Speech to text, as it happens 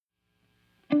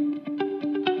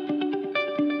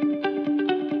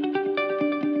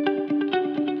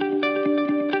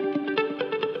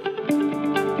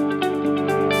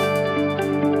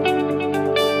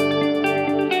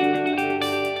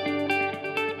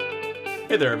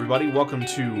Hey there, everybody. Welcome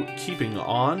to Keeping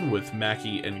On with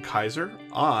Mackie and Kaiser.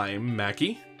 I'm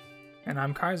Mackie. And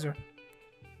I'm Kaiser.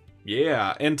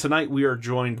 Yeah, and tonight we are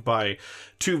joined by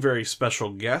two very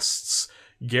special guests,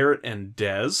 Garrett and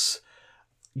Dez.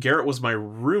 Garrett was my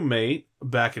roommate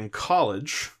back in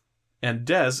college, and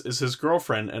Dez is his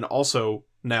girlfriend and also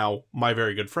now my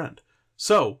very good friend.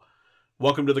 So,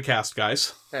 welcome to the cast,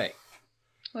 guys. Hey.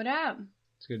 What up?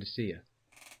 It's good to see you.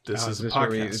 This is a this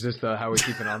podcast. is this the how we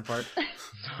keeping on part?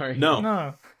 Sorry.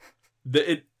 No.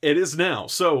 It is now.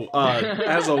 So,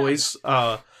 as always,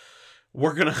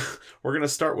 we're gonna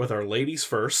start with our ladies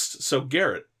first. So,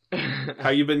 Garrett, how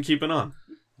you been keeping on?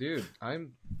 Dude,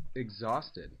 I'm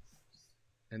exhausted.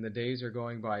 And the days are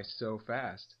going by so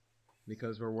fast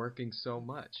because we're working so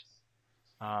much.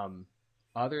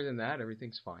 Other than that,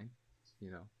 everything's fine.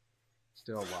 You know,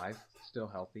 still alive, still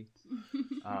healthy.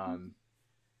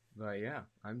 But yeah,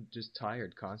 I'm just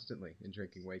tired constantly and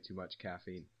drinking way too much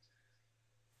caffeine.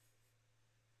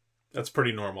 That's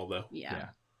pretty normal, though. Yeah.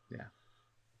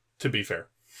 To be fair.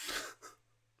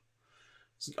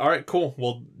 All right, cool.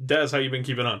 Well, Dez, how you been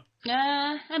keeping on?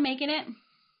 I'm making it.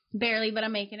 Barely, but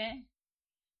I'm making it.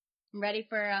 I'm ready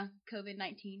for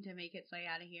COVID-19 to make its way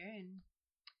out of here, and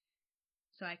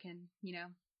so I can,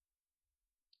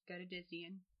 go to Disney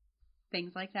and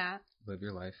things like that. Live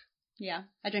your life. Yeah.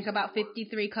 I drink about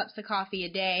 53 cups of coffee a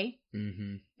day,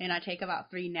 Mm-hmm. and I take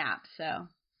about 3 naps, so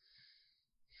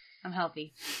I'm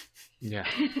healthy. Yeah,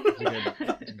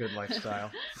 it's a good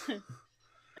lifestyle.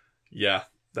 Yeah,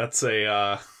 that's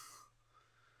yeah.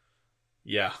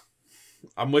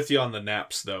 I'm with you on the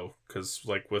naps, though, because,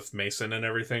 with Mason and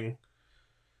everything,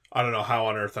 I don't know how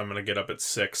on earth I'm going to get up at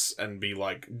 6 and be,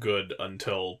 good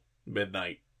until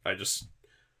midnight.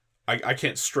 I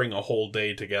can't string a whole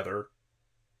day together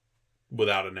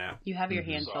without a nap. You have your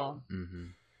hands full. Mm-hmm.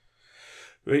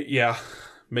 But yeah,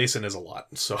 Mason is a lot,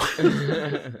 so...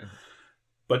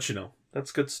 But,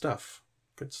 that's good stuff.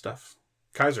 Good stuff.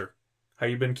 Kaiser, how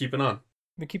you been keeping on?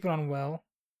 Been keeping on well.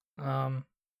 Not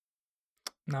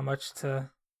much to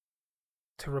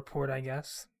report, I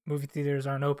guess. Movie theaters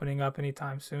aren't opening up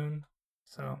anytime soon,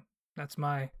 so that's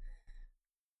my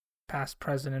past,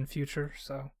 present, and future.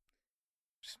 So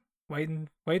just waiting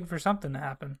for something to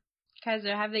happen.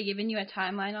 Kaiser, have they given you a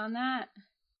timeline on that?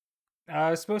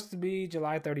 It's supposed to be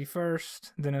July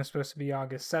 31st, then it was supposed to be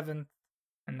August 7th,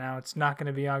 and now it's not going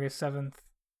to be August 7th.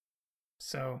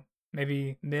 So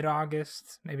maybe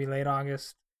mid-August, maybe late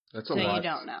August. That's a So lot. you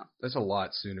don't know. That's a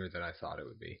lot sooner than I thought it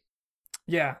would be.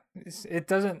 Yeah, it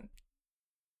doesn't,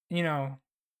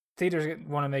 theaters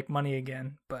want to make money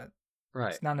again, but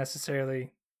Right. it's not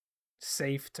necessarily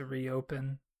safe to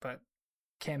reopen, but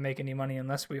can't make any money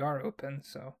unless we are open,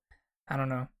 so I don't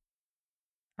know.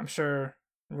 I'm sure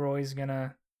Roy's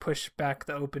gonna push back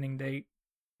the opening date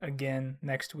again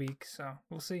next week, so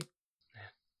we'll see.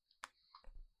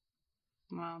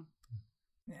 Well,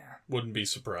 Yeah. Wouldn't be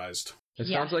surprised. It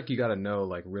Yeah. sounds like you got to know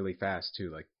really fast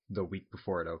too, the week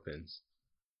before it opens.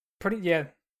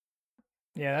 Yeah,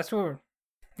 that's where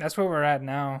we're at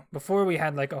now. Before we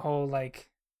had a whole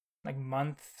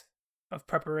month of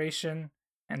preparation,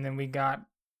 and then we got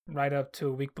right up to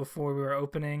a week before we were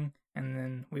opening, and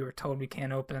then we were told we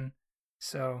can't open.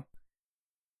 So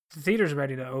the theater's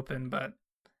ready to open, but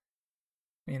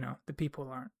the people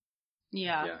aren't.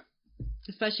 yeah.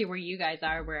 Especially where you guys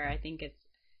are, where I think it's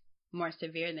more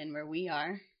severe than where we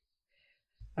are.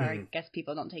 Or I guess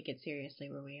people don't take it seriously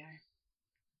where we are.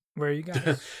 Where are you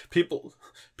guys? People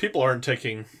aren't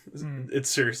taking it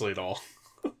seriously at all.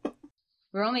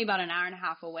 We're only about an hour and a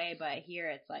half away, but here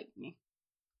it's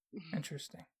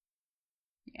Interesting.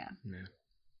 yeah.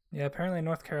 Yeah, apparently in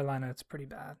North Carolina it's pretty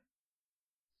bad.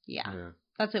 Yeah.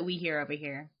 That's what we hear over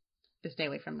here. To stay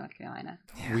away from North Carolina.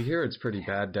 Yeah. We hear it's pretty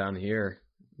bad down here.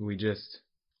 We just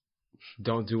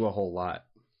don't do a whole lot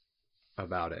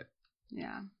about it.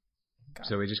 Yeah.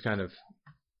 So we just kind of,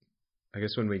 I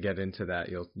guess when we get into that,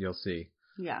 you'll see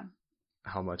Yeah.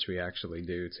 how much we actually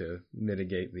do to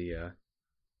mitigate the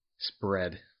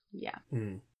spread. Yeah.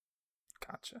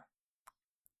 Gotcha.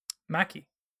 Mackie,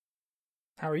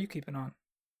 how are you keeping on?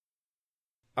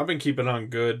 I've been keeping on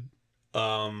good.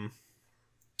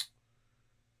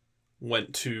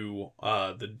 Went to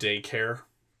the daycare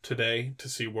today to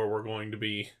see where we're going to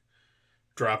be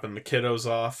dropping the kiddos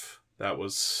off. It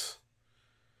was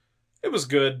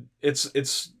good.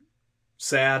 It's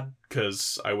sad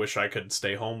because I wish I could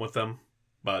stay home with them,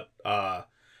 but I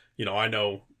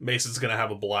know Mason's gonna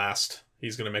have a blast.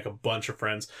 He's gonna make a bunch of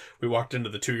friends. We walked into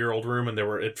the 2-year-old room and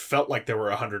it felt like there were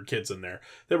 100 kids in there.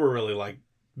 There were really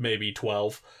maybe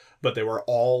 12, but they were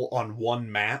all on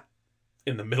one mat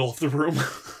in the middle of the room.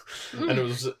 And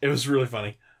it was really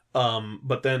funny.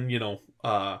 But then,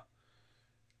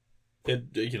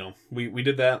 we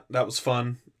did that. That was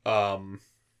fun.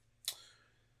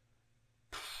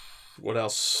 What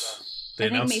else? I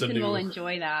think Mason will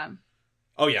enjoy that.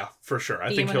 Oh yeah, for sure.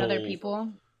 I think with other people.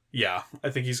 Yeah,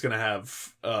 I think he's gonna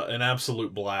have an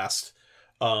absolute blast.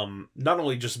 Not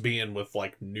only just being with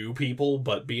like new people,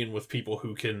 but being with people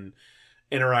who can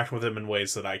interact with him in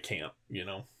ways that I can't.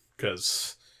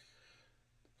 Because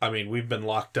I mean, we've been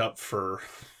locked up for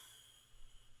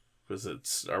we're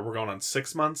going on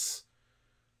 6 months,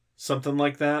 something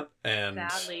like that, and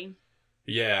sadly.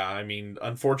 Yeah, I mean,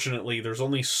 unfortunately, there's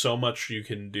only so much you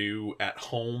can do at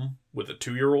home with a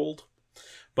 2-year-old.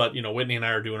 But, Whitney and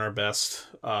I are doing our best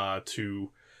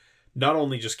to not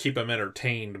only just keep him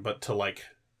entertained, but to, like,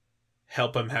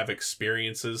 help him have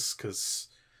experiences. Because,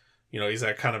 he's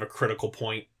at kind of a critical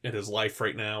point in his life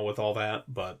right now with all that.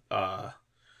 But, I'm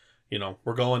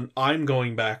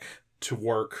going back to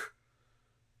work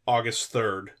August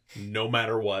 3rd, no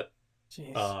matter what.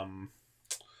 Jeez.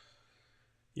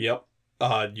 Yep.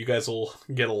 You guys will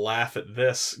get a laugh at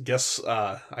this. Guess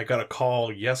I got a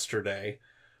call yesterday.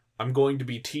 I'm going to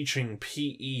be teaching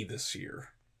PE this year.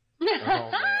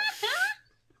 Oh, man.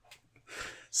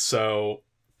 So,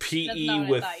 PE That's not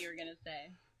what I thought you were going to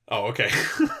say. Oh, okay.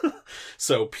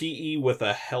 So, PE with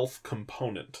a health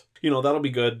component. That'll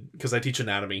be good because I teach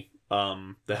anatomy.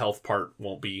 The health part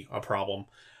won't be a problem.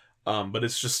 But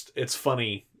it's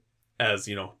funny as,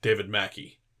 David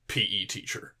Mackey. PE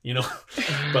teacher,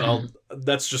 but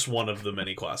that's just one of the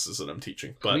many classes that I'm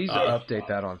teaching. But please update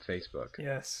that on Facebook.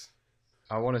 Yes,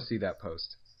 I want to see that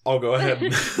post. I'll go ahead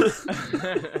and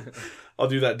I'll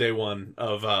do that day one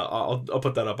of I'll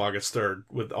put that up August 3rd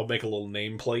I'll make a little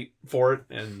nameplate for it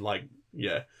and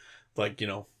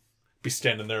be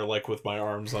standing there like with my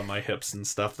arms on my hips and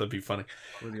stuff. That'd be funny.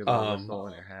 With your little whistle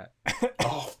in your hat.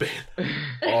 Oh man.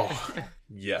 Oh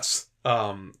yes.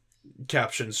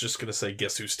 Caption's just gonna say,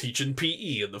 "Guess who's teaching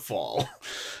PE in the fall?"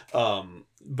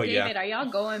 But David, are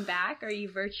y'all going back or are you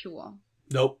virtual?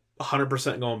 Nope,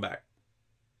 100% going back.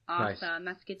 Awesome,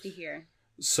 That's good to hear.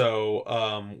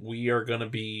 So, we are gonna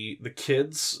be the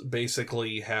kids.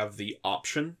 Basically, have the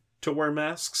option to wear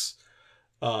masks,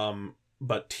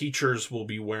 but teachers will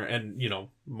be wearing. And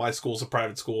my school's a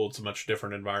private school; it's a much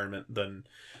different environment than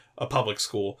a public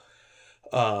school.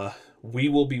 We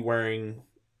will be wearing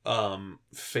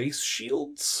face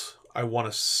shields. I want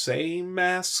to say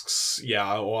masks. Yeah,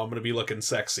 I'm gonna be looking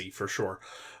sexy for sure.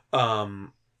 But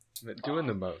doing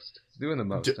the most.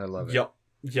 I love it.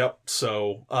 Yep.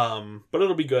 So, but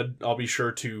it'll be good. I'll be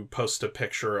sure to post a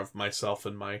picture of myself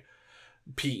in my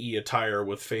PE attire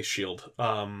with face shield.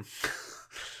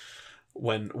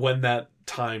 When that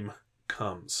time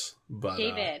comes. But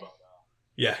David.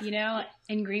 Yeah.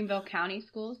 In Greenville County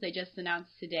schools, they just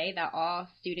announced today that all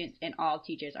students and all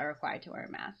teachers are required to wear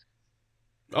a mask.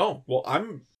 Oh, well,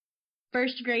 I'm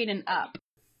first grade and up.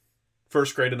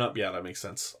 First grade and up, yeah, that makes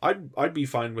sense. I'd be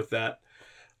fine with that.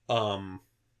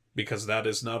 Because that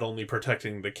is not only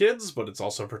protecting the kids, but it's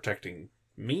also protecting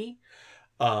me.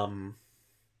 But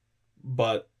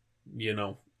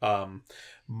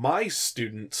my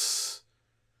students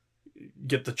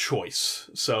get the choice,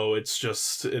 so it's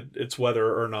just it's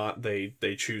whether or not they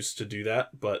choose to do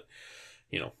that, but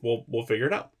we'll figure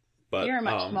it out. But you're a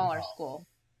much smaller school.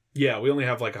 Yeah, we only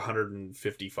have like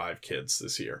 155 kids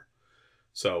this year,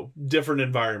 so different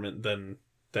environment than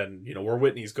where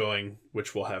Whitney's going,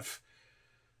 which will have,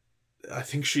 I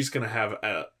think she's gonna have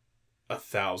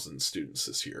 1,000 students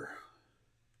this year.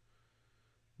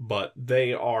 But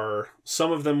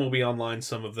some of them will be online,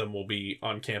 some of them will be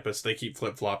on campus. They keep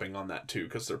flip-flopping on that too,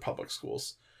 because they're public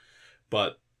schools.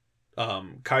 But,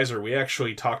 Kaiser, we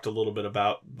actually talked a little bit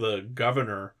about the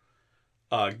governor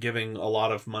giving a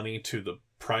lot of money to the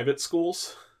private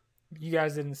schools. You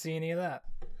guys didn't see any of that?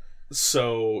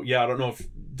 So, yeah, I don't know if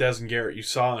Des and Garrett, you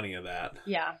saw any of that.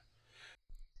 Yeah.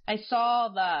 I saw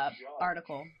the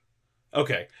article.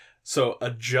 Okay, so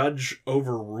a judge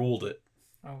overruled it.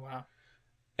 Oh, wow.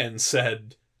 And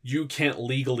said, you can't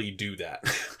legally do that.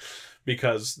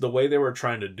 Because the way they were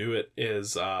trying to do it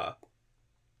is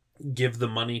give the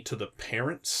money to the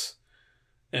parents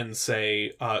and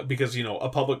say, because, a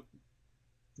public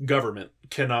government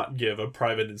cannot give a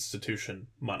private institution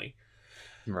money.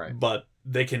 Right. But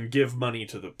they can give money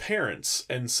to the parents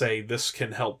and say, this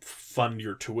can help fund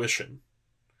your tuition.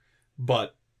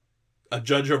 But a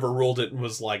judge overruled it and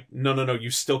was like, no,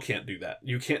 you still can't do that.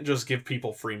 You can't just give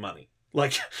people free money.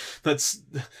 Like,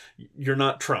 you're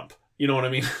not Trump. You know what I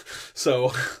mean?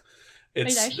 So,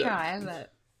 it's... Nice try,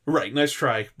 but... Right, nice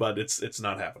try, but it's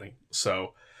not happening.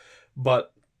 So,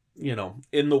 But,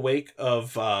 in the wake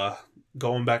of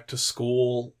going back to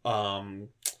school,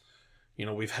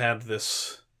 we've had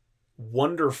this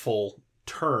wonderful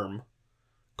term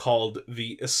called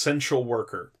the essential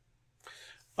worker.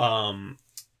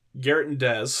 Garrett and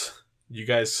Des, you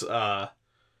guys are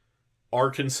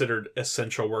considered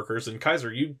essential workers, and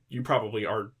Kaiser, you probably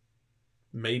are,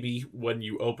 maybe when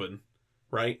you open,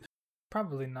 right?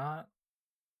 Probably not.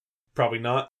 Probably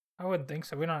not. I wouldn't think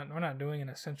so. We're not doing an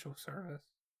essential service.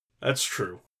 That's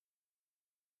true.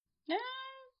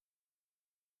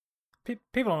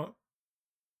 People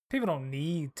don't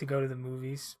need to go to the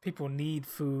movies. People need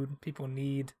food. People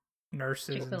need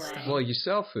nurses and Chick-fil-A. stuff. Well, you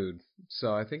sell food,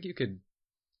 so I think you could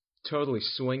totally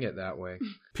swing it that way.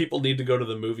 People need to go to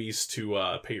the movies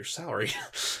to pay your salary.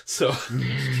 So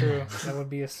It's true. That would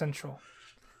be essential.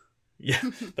 yeah,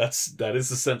 that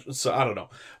is essential. So I don't know.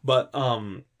 But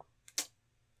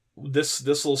this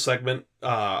little segment,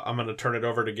 I'm gonna turn it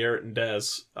over to Garrett and Des,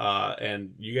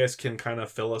 and you guys can kind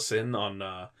of fill us in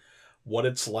on what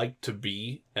it's like to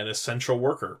be an essential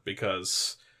worker,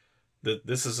 because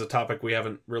this is a topic we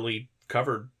haven't really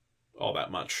covered all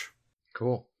that much.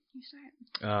 Cool. You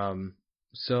start.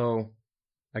 So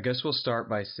I guess we'll start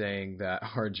by saying that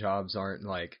our jobs aren't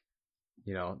like,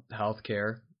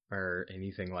 healthcare or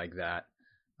anything like that.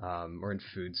 We're in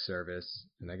food service.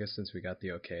 And I guess since we got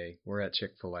the okay, we're at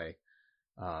Chick-fil-A,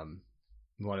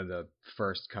 one of the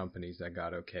first companies that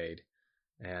got okayed.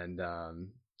 And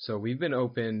so we've been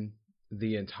open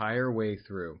the entire way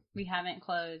through. We haven't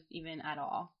closed even at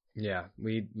all. Yeah,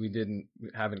 we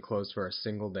haven't closed for a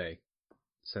single day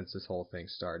since this whole thing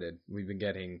started. We've been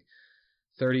getting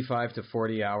 35 to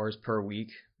 40 hours per week.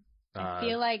 I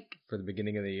feel like for the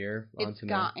beginning of the year.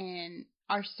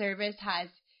 Our service has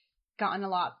gotten a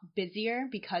lot busier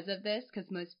because of this, because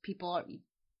most people,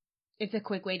 it's a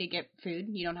quick way to get food.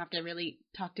 You don't have to really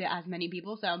talk to as many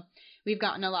people. So we've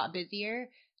gotten a lot busier.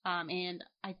 And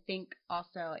I think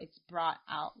also it's brought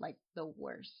out like the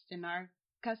worst in our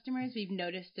customers. We've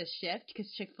noticed a shift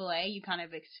because Chick-fil-A, you kind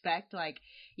of expect like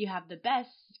you have the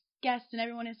best guests and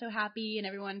everyone is so happy and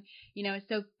everyone, is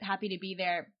so happy to be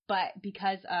there. But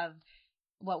because of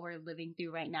what we're living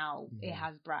through right now, it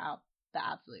has brought out the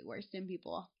absolute worst in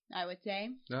people, I would say.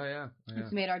 Oh, yeah.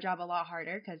 It's made our job a lot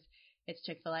harder because it's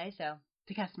Chick-fil-A, so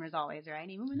the customer's always right.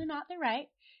 Even when they're not, they're right.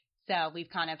 So we've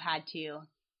kind of had to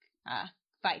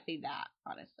fight through that,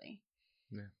 honestly.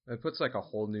 Yeah. It puts like a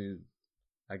whole new,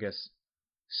 I guess,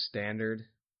 standard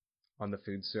on the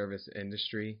food service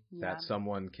industry that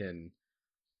someone can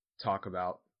talk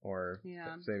about, or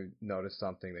if they notice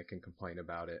something, they can complain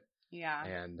about it. Yeah.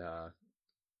 And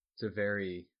it's a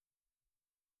very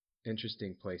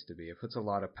interesting place to be. It puts a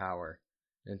lot of power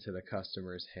into the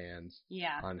customer's hands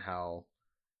on how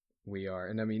we are.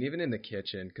 And I mean, even in the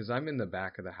kitchen, because I'm in the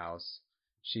back of the house,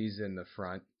 she's in the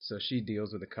front, so she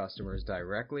deals with the customers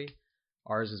directly.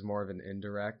 Ours is more of an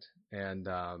indirect. And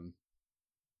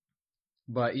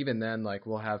but even then, like,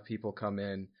 we'll have people come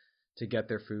in to get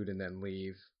their food and then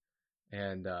leave.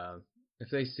 And if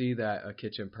they see that a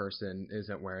kitchen person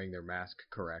isn't wearing their mask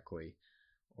correctly,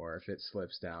 or if it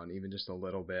slips down even just a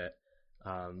little bit,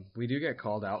 we do get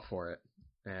called out for it.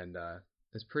 And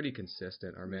it's pretty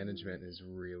consistent. Our management is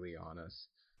really on us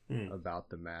about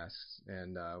the masks.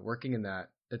 And working in that,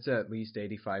 it's at least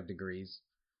 85 degrees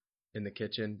in the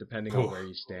kitchen. Depending on where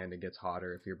you stand, it gets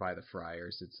hotter. If you're by the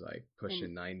fryers, it's like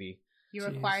pushing 90. You're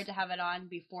required to have it on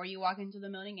before you walk into the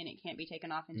building, and it can't be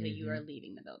taken off until you are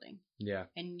leaving the building. Yeah.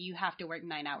 And you have to work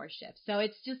 9-hour shifts. So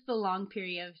it's just the long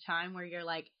period of time where you're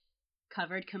like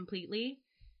covered completely.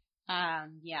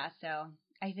 So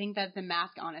I think that the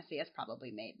mask honestly has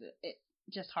probably made it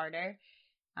just harder.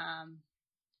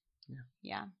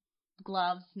 Yeah.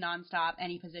 Gloves nonstop.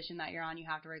 Any position that you're on, you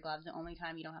have to wear gloves. The only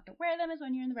time you don't have to wear them is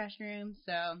when you're in the restroom.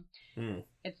 So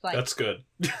it's like, that's good.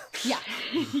 Yeah.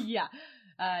 Yeah.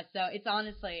 So it's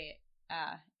honestly,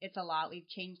 it's a lot. We've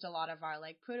changed a lot of our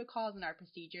like protocols, and our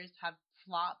procedures have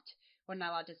flopped. We're not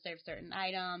allowed to serve certain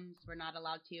items. We're not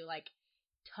allowed to like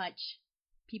touch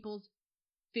people's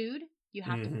food. You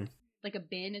have to, like, a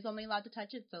bin is only allowed to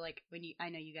touch it. So like I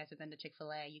know you guys have been to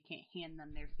Chick-fil-A, you can't hand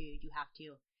them their food. You have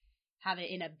to have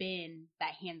it in a bin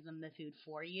that hands them the food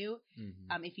for you.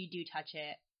 If you do touch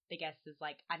it, the guest is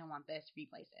like, I don't want this,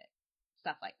 replace it.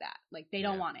 Stuff like that. Like, they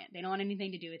don't want it. They don't want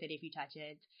anything to do with it if you touch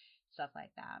it. Stuff like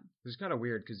that. It's kind of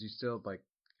weird because you still like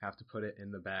have to put it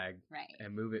in the bag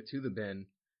and move it to the bin.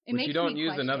 Which you don't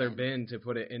use another bin to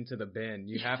put it into the bin.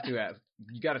 You have to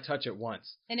you got to touch it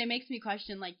once. And it makes me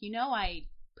question, like, I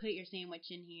put your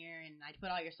sandwich in here and I put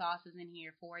all your sauces in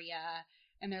here for you,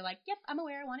 And they're like, yep, I'm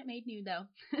aware. I want it made nude, though.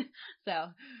 So,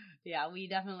 yeah, we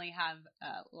definitely have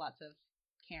lots of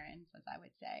Karens, as I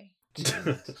would say.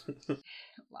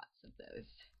 Lots of those.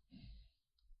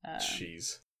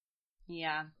 Jeez.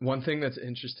 Yeah. One thing that's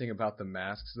interesting about the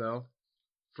masks, though,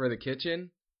 for the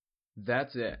kitchen,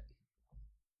 that's it.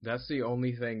 That's the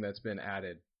only thing that's been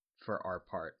added for our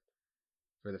part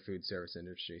for the food service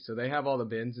industry. So they have all the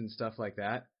bins and stuff like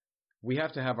that. We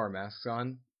have to have our masks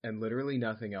on, and literally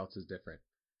nothing else is different.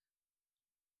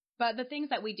 But the things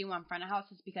that we do on front of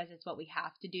house is because it's what we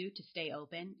have to do to stay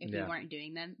open. If we weren't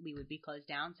doing them, we would be closed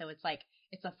down. So it's like,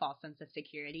 it's a false sense of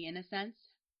security in a sense,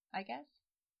 I guess.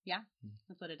 Yeah,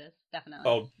 that's what it is. Definitely.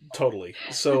 Oh, totally.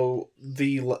 So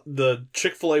the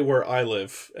Chick-fil-A where I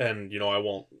live, and I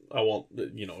won't,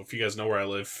 if you guys know where I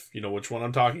live, you know which one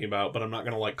I'm talking about, but I'm not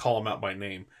gonna call them out by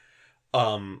name.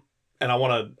 And I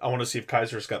wanna see if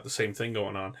Kaiser's got the same thing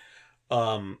going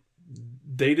on.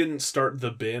 They didn't start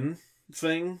the bin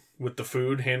thing with the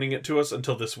food, handing it to us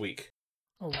until this week.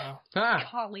 Oh, wow.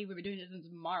 Golly, we've been doing it since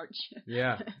March.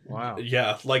 Yeah, wow.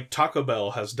 Yeah, like Taco Bell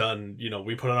has done,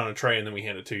 we put it on a tray and then we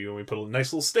hand it to you and we put a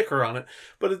nice little sticker on it.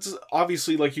 But it's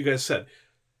obviously, like you guys said,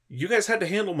 you guys had to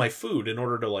handle my food in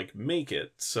order to, make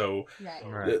it. So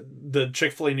Right. the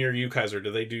Chick-fil-A near you, Kaiser,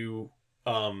 do they do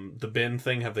the bin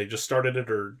thing? Have they just started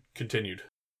it or continued?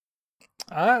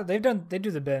 They do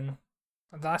the bin.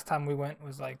 The last time we went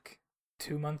was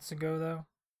 2 months ago, though.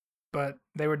 But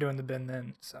they were doing the bin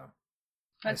then, so.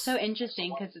 That's so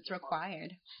interesting because it's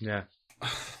required. Yeah.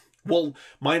 Well,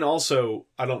 mine also,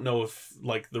 I don't know if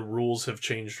the rules have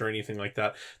changed or anything like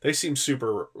that. They seem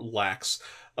super lax.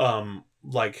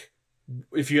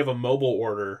 If you have a mobile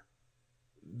order,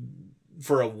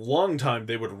 for a long time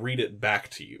they would read it back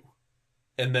to you.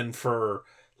 And then for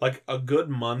a good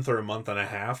month or a month and a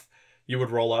half, you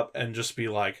would roll up and just be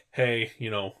like, hey,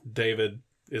 David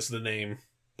is the name,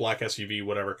 black SUV,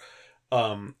 whatever.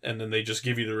 And then they just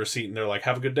give you the receipt and they're like,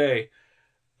 have a good day.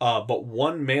 But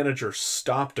one manager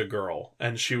stopped a girl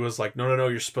and she was like, no,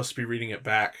 you're supposed to be reading it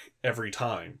back every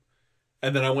time.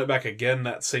 And then I went back again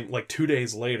that same, 2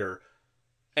 days later,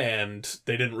 and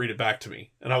they didn't read it back to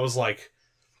me. And I was like,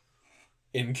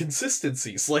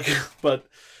 inconsistencies. But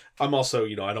I'm also,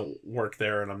 I don't work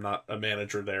there and I'm not a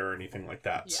manager there or anything like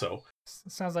that. Yeah. So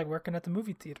It sounds like working at the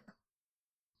movie theater.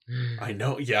 I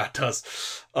know. Yeah, it does.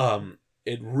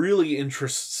 It really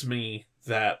interests me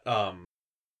that, I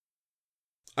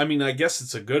guess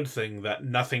it's a good thing that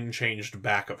nothing changed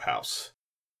back of house.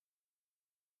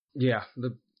 Yeah,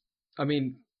 the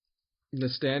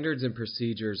standards and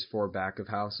procedures for back of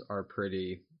house are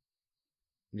pretty,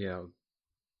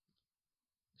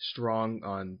 strong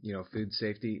on, food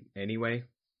safety anyway.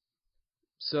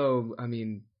 So,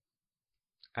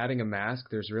 adding a mask,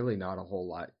 there's really not a whole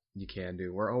lot you can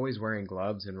do. We're always wearing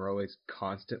gloves and we're always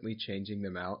constantly changing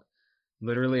them out.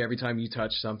 Literally every time you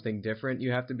touch something different,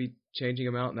 you have to be changing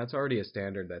them out, and that's already a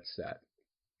standard that's set.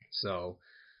 So,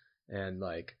 and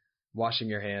washing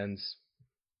your hands,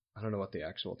 I don't know what the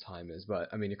actual time is, but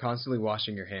you're constantly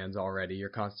washing your hands already. You're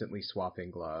constantly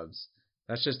swapping gloves.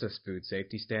 That's just a food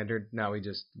safety standard. Now we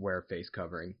just wear face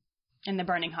covering. In the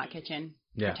burning hot kitchen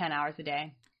for 10 hours a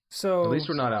day. So at least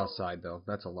we're not outside, though.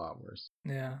 That's a lot worse.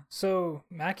 Yeah. So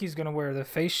Mackey's going to wear the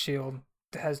face shield.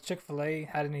 Has Chick-fil-A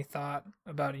had any thought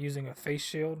about using a face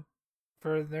shield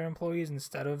for their employees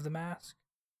instead of the mask?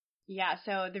 Yeah,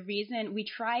 so the reason we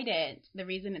tried it, the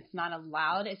reason it's not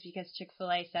allowed is because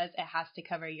Chick-fil-A says it has to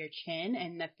cover your chin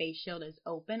and the face shield is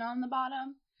open on the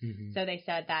bottom. Mm-hmm. So they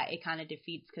said that it kind of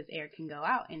defeats because air can go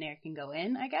out and air can go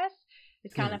in, I guess.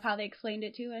 It's kind of how they explained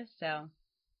it to us, so.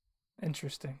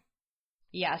 Interesting.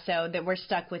 Yeah, so that we're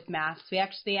stuck with masks. They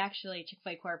actually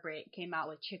Chick-fil-A corporate came out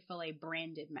with Chick-fil-A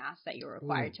branded masks that you're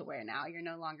required to wear now. You're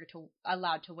no longer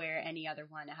allowed to wear any other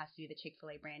one. It has to be the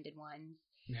Chick-fil-A branded ones.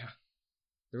 Yeah.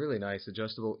 They're really nice.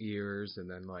 Adjustable ears and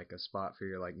then a spot for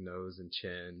your nose and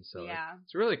chin. So yeah.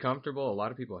 It's really comfortable. A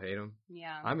lot of people hate them.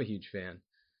 Yeah. I'm a huge fan.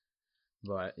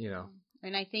 But,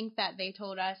 And I think that they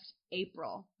told us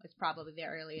April was probably the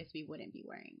earliest we wouldn't be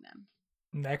wearing them.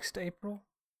 Next April?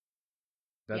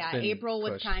 That's April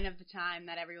was pushed. kind of the time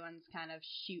that everyone's kind of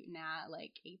shooting at,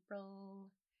 April.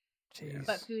 Jeez.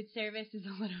 But food service is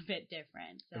a little bit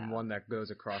different. So. And one that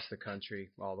goes across the country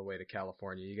all the way to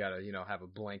California. You got to, have a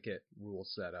blanket rule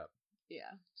set up.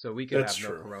 Yeah. So we could That's have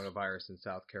true. no coronavirus in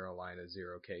South Carolina,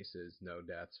 0 cases, no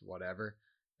deaths, whatever.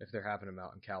 If they're happening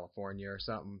out in California or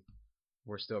something,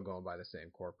 we're still going by the same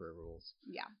corporate rules.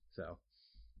 Yeah. So.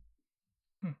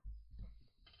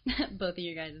 Both of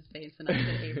you guys' face when I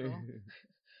said April.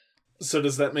 So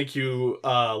does that make you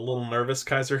a little nervous,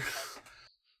 Kaiser?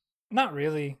 Not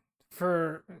really.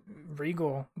 for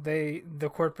Regal, the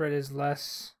corporate is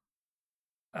less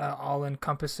all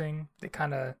encompassing. They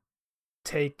kind of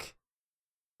take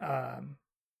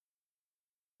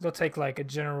they'll take like a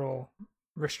general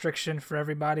restriction for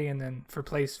everybody, and then for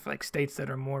like states that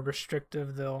are more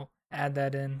restrictive, they'll add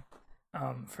that in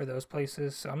for those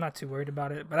places. So I'm not too worried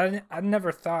about it. But I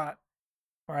never thought,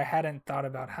 or I hadn't thought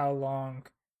about how long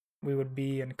we would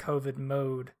be in COVID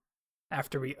mode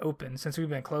after we open. Since we've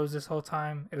been closed this whole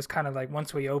time, it was kind of like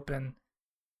once we open,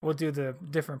 we'll do the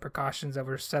different precautions that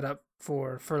were set up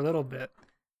for a little bit,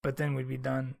 but then we'd be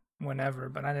done whenever.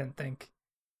 But I didn't think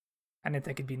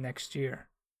it'd be next year.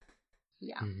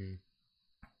 Yeah. Mm-hmm.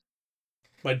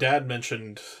 My dad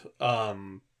mentioned,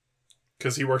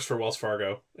 because he works for Wells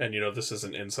Fargo, and this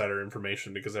isn't insider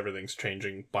information because everything's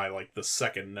changing by like the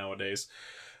second nowadays.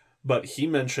 But he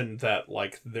mentioned that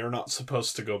like they're not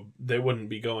supposed to go. They wouldn't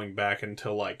be going back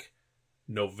until like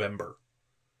November,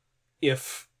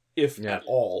 if at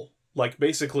all. Like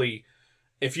basically,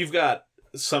 if you've got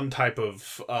some type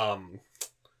of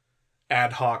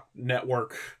ad hoc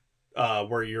network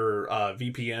where you're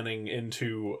VPNing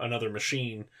into another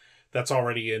machine that's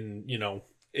already in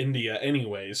India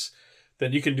anyways,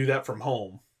 then you can do that from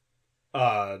home.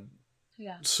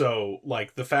 Yeah. So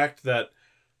like the fact that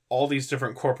all these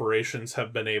different corporations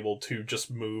have been able to just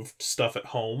move stuff at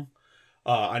home.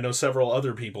 I know several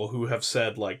other people who have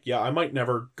said like, yeah, I might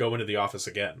never go into the office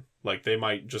again. Like they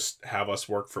might just have us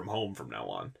work from home from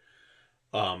now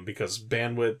on. Because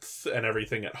bandwidth and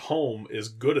everything at home is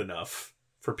good enough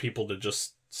for people to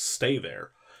just stay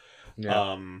there.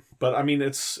 Yeah. But I mean,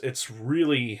 it's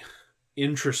really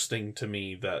interesting to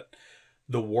me that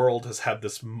the world has had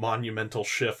this monumental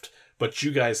shift, but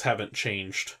you guys haven't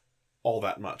changed all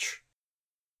that much.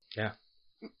 Yeah.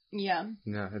 Yeah.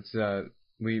 No, it's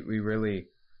we really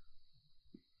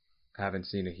haven't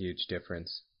seen a huge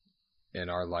difference in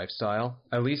our lifestyle.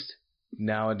 At least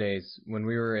nowadays, when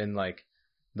we were in like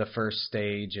the first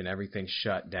stage and everything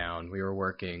shut down, we were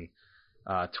working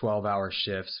 12-hour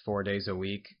shifts 4 days a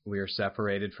week. We were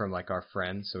separated from like our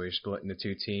friends, so we were split into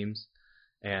two teams,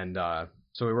 and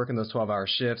so we were working those 12-hour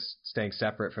shifts, staying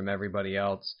separate from everybody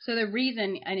else. So the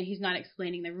reason, and he's not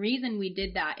explaining, the reason we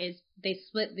did that is they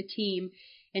split the team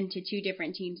into two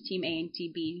different teams, Team A and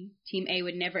Team B. Team A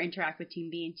would never interact with Team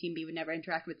B, and Team B would never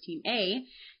interact with Team A.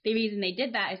 The reason they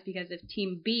did that is because if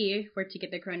Team B were to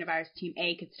get the coronavirus, Team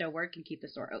A could still work and keep the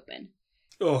store open.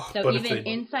 Oh, So even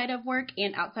inside of work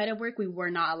and outside of work, we were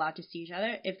not allowed to see each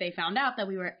other. If they found out that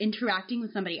we were interacting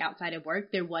with somebody outside of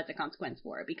work, there was a consequence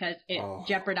for it because it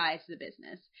jeopardized the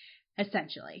business,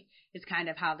 essentially, is kind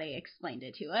of how they explained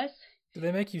it to us. Do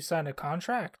they make you sign a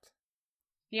contract?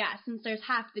 Yeah, since there's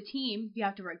half the team, you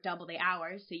have to work double the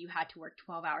hours, so you had to work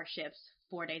 12-hour shifts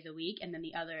 4 days a week, and then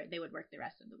they would work the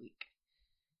rest of the week.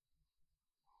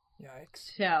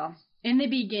 Yikes. So, in the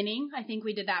beginning, I think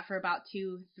we did that for about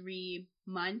 2-3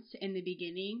 months in the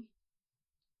beginning.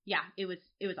 Yeah, it was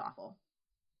awful.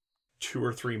 2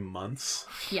 or 3 months?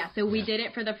 Yeah, so we did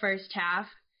it for the first half.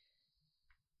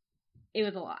 It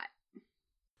was a lot.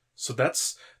 So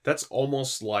that's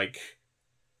almost like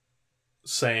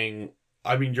saying,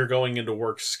 I mean, you're going into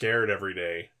work scared every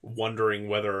day, wondering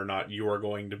whether or not you are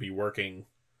going to be working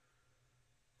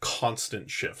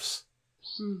constant shifts.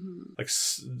 Mm-hmm. Like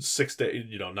 6 days,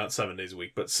 not 7 days a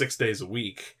week, but 6 days a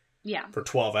week. Yeah. For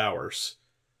 12 hours.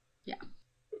 Yeah.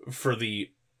 For the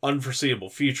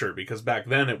unforeseeable future, because back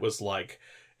then it was like,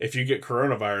 if you get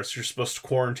coronavirus, you're supposed to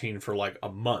quarantine for like a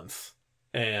month.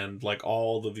 And like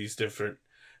all of these different,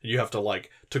 you have to like,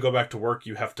 to go back to work,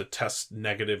 you have to test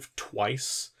negative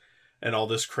twice and all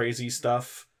this crazy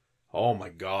stuff. Oh my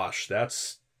gosh,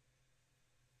 that's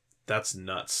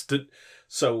nuts.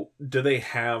 So do they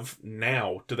have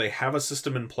a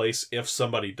system in place if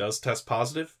somebody does test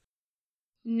positive?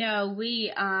 No,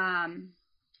 we,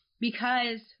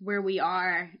 because where we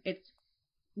are, it's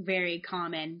very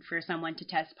common for someone to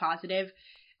test positive.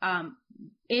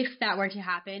 If that were to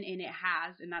happen, and it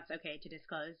has, and that's okay to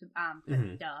disclose,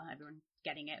 because everyone's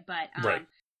getting it, but, right.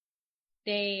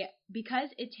 Because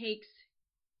it takes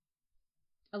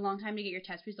a long time to get your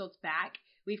test results back,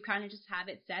 we've kind of just have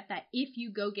it set that if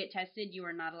you go get tested, you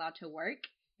are not allowed to work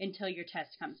until your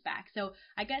test comes back. So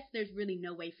I guess there's really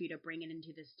no way for you to bring it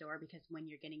into the store because when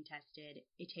you're getting tested,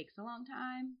 it takes a long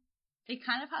time. It's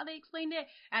kind of how they explained it.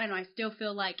 I don't know. I still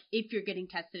feel like if you're getting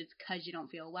tested, it's because you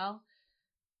don't feel well.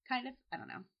 Kind of. I don't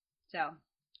know. So.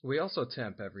 We also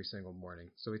temp every single morning.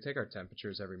 So we take our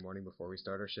temperatures every morning before we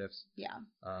start our shifts. Yeah.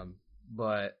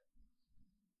 But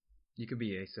you could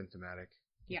be asymptomatic,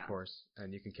 yeah. Of course,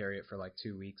 and you can carry it for like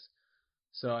 2 weeks.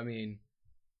 So, I mean,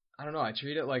 I don't know. I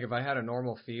treat it like if I had a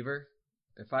normal fever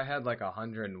if I had like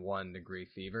 101-degree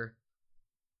fever,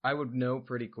 I would know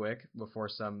pretty quick before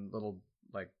some little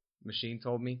like machine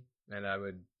told me, and I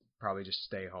would probably just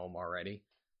stay home already.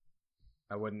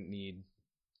 I wouldn't need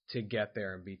to get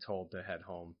there and be told to head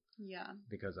home Yeah.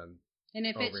 because I'm And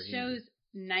if it overheated. shows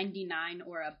 99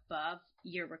 or above,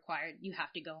 you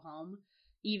have to go home.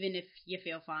 Even if you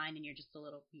feel fine and you're just a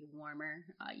little warmer,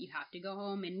 you have to go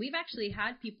home. And we've actually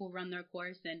had people run their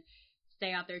course and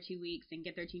stay out there 2 weeks and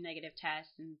get their 2 negative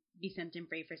tests and be symptom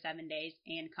free for 7 days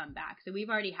and come back. So we've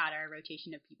already had our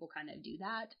rotation of people kind of do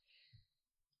that.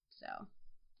 So,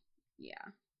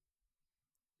 yeah.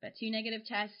 But 2 negative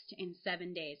tests in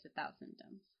 7 days without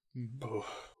symptoms. Oh.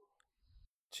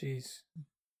 Jeez.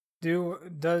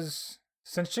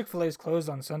 Since Chick-fil-A is closed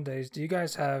on Sundays, do you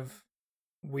guys have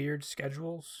weird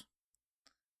schedules?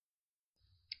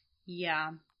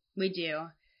 Yeah, we do.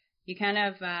 You kind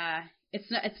of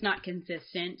it's not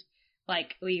consistent.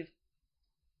 Like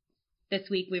this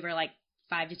week we were like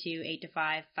 5 to 2, 8 to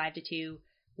 5, 5 to 2,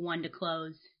 1 to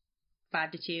close,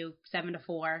 5 to 2, 7 to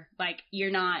 4. Like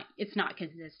it's not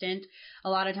consistent. A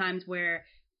lot of times we're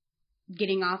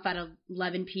getting off at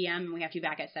 11 p.m. and we have to be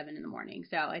back at 7 in the morning.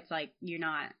 So it's like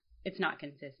it's not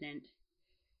consistent.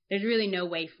 There's really no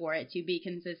way for it to be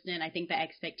consistent. I think the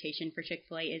expectation for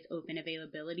Chick-fil-A is open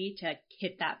availability to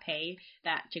hit that pay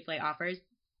that Chick-fil-A offers.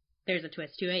 There's a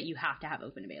twist to it. You have to have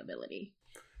open availability.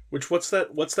 What's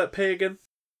that pay again?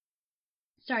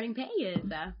 Starting pay is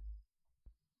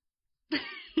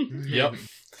Yep.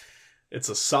 It's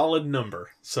a solid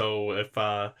number. So if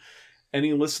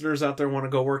any listeners out there want to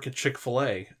go work at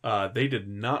Chick-fil-A, they did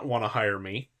not want to hire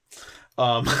me.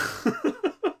 Wait,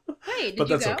 did but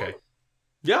that's you go? okay.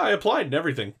 Yeah, I applied and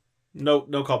everything. No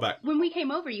callback. When we came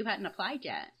over, you hadn't applied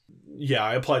yet. Yeah,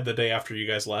 I applied the day after you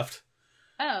guys left.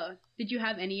 Oh, did you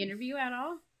have any interview at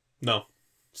all? No.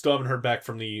 Still haven't heard back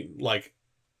from the,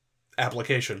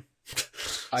 application.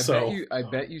 I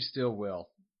bet you still will.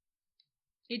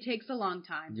 It takes a long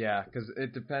time. Yeah, because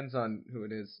it depends on who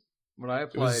it is. When I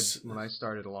applied, when I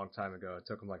started a long time ago, it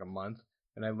took them like a month,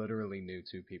 and I literally knew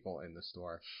 2 people in the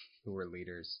store who were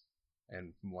leaders.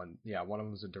 And one of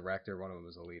them was a director, one of them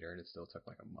was a leader, and it still took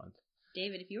like a month.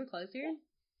 David, if you were closer,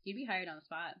 you'd be hired on the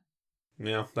spot.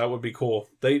 Yeah, that would be cool.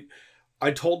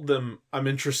 I told them I'm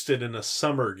interested in a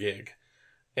summer gig,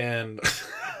 and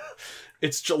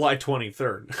it's July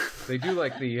 23rd. They do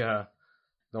like the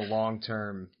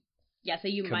long-term. Yeah, so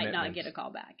you might not get a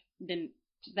call back. Then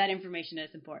that information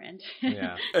is important.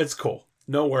 Yeah, It's cool.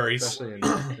 No worries. especially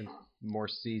in more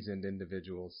seasoned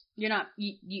individuals.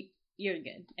 You're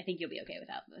good. I think you'll be okay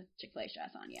without the Chick-fil-A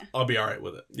stress on you. I'll be all right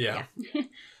with it. Yeah. Yeah.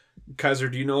 Kaiser,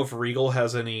 do you know if Regal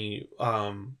has any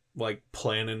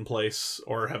plan in place,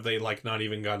 or have they not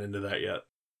even gone into that yet?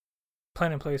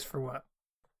 Plan in place for what?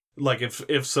 Like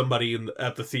if somebody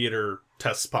at the theater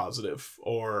tests positive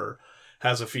or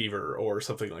has a fever or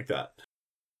something like that.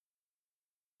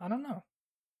 I don't know.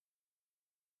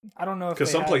 I don't know if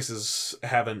Because some places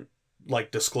haven't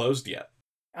disclosed yet.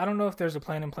 I don't know if there's a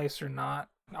plan in place or not.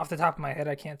 Off the top of my head,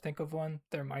 I can't think of one.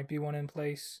 There might be one in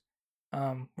place.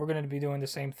 We're going to be doing the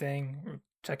same thing. We're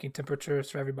checking temperatures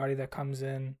for everybody that comes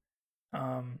in.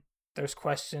 There's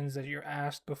questions that you're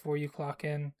asked before you clock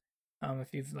in.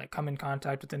 If you've come in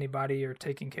contact with anybody or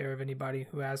taken care of anybody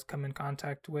who has come in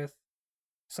contact with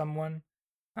someone.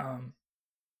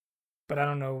 But I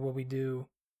don't know what we do.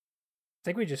 I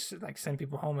think we just send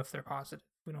people home if they're positive.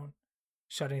 We don't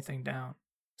shut anything down,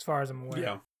 as far as I'm aware.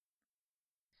 Yeah.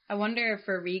 I wonder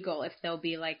for Regal if there'll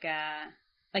be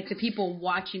the people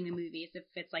watching the movies, if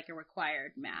it's a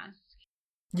required mask.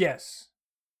 Yes.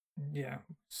 Yeah.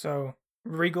 So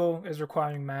Regal is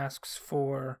requiring masks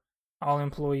for all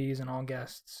employees and all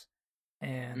guests.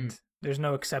 And there's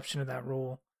no exception to that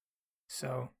rule.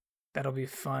 So that'll be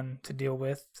fun to deal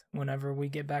with whenever we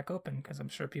get back open, because I'm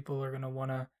sure people are going to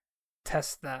want to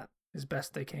test that as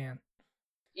best they can.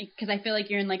 Because I feel like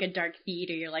you're in a dark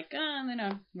theater. You're I'm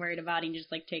not worried about it. And just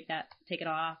take it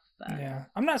off. But... Yeah,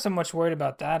 I'm not so much worried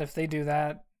about that. If they do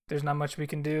that, there's not much we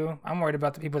can do. I'm worried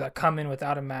about the people that come in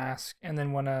without a mask and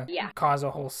then want to cause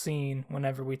a whole scene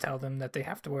whenever we tell them that they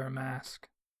have to wear a mask.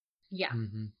 Yeah.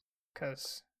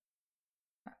 Because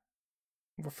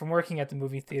from working at the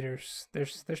movie theaters,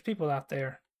 there's people out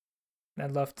there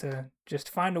that love to just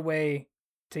find a way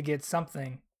to get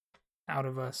something out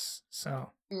of us.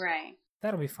 So right.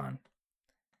 That'll be fun.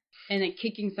 And then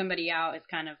kicking somebody out is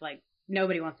kind of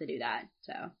nobody wants to do that.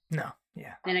 So no,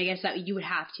 yeah. And I guess that you would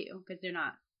have to, because they're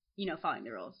not, following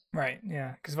the rules. Right.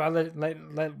 Yeah. Because if I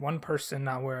let one person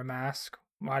not wear a mask,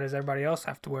 why does everybody else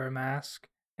have to wear a mask?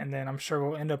 And then I'm sure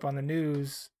we'll end up on the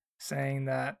news saying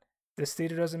that this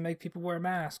theater doesn't make people wear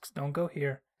masks. Don't go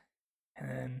here. And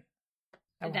then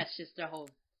And that's just a whole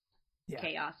Yeah.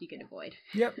 chaos you can avoid.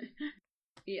 Yep.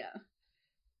 Yeah.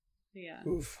 Yeah.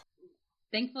 Oof.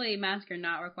 Thankfully, masks are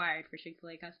not required for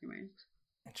Chick-fil-A customers.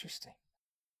 Interesting.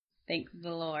 Thank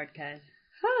the Lord, because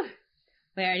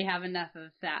we already have enough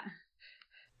of that.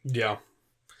 Yeah.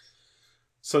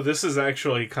 So this is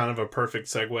actually kind of a perfect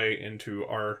segue into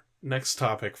our next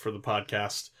topic for the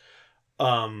podcast.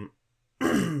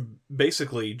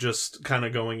 Basically just kind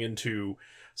of going into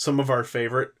some of our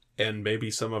favorite and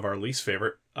maybe some of our least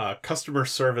favorite customer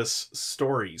service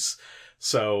stories.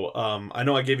 So I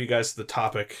know I gave you guys the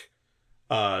topic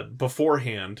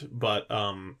beforehand, but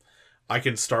I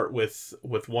can start with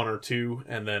one or two,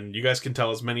 and then you guys can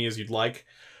tell as many as you'd like.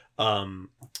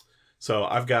 So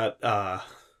I've got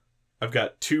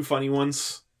two funny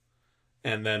ones,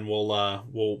 and then we'll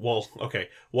okay.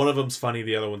 One of them's funny,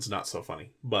 the other one's not so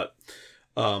funny. But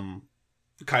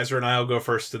Kaiser and I'll go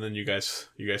first, and then you guys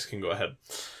can go ahead.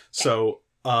 So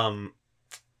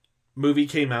movie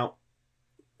came out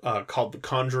called The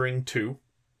Conjuring 2.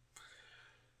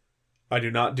 I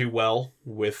do not do well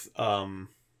with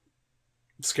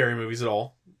scary movies at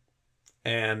all,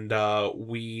 and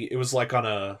it was like on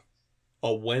a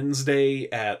Wednesday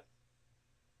at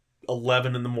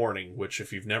 11 in the morning, which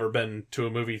if you've never been to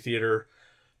a movie theater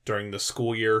during the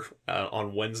school year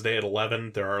on Wednesday at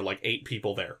 11, there are like 8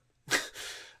 people there.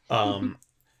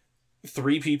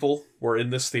 3 people were in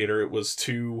this theater. It was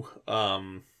 2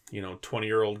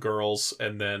 20-year-old girls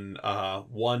and then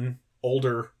one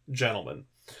older gentleman.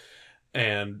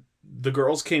 And the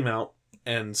girls came out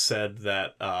and said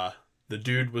that the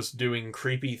dude was doing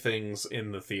creepy things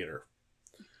in the theater.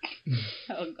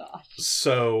 Oh, gosh.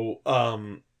 So,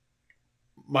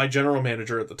 my general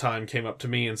manager at the time came up to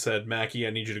me and said, Mackie, I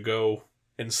need you to go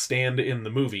and stand in the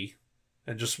movie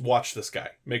and just watch this guy.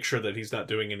 Make sure that he's not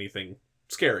doing anything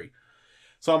scary.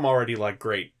 So I'm already like,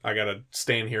 great, I gotta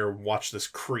stand here and watch this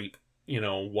creep,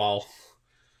 while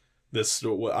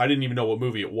I didn't even know what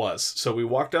movie it was. So we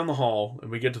walk down the hall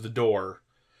and we get to the door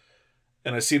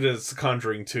and I see that it's The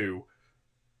Conjuring 2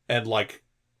 and like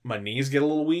my knees get a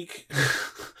little weak.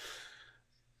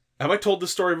 Have I told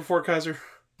this story before, Kaiser?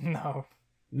 No.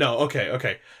 No,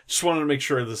 okay. Just wanted to make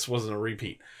sure this wasn't a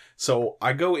repeat. So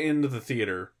I go into the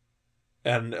theater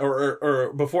and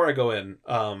or before I go in,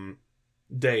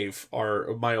 Dave,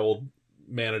 my old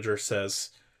manager,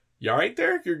 says, "You all right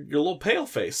there? You're a little pale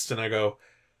faced." And I go,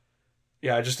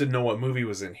 "Yeah, I just didn't know what movie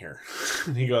was in here."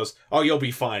 And he goes, "Oh, you'll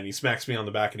be fine." He smacks me on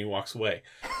the back and he walks away.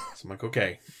 So I'm like,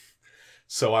 okay.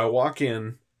 So I walk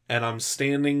in and I'm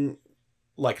standing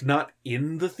like not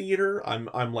in the theater.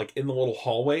 I'm like in the little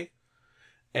hallway.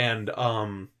 And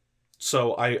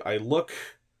so I look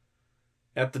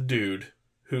at the dude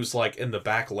who's like in the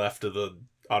back left of the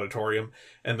auditorium,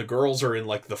 and the girls are in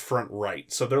like the front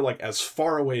right. So they're like as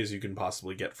far away as you can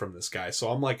possibly get from this guy. So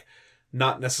I'm like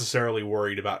not necessarily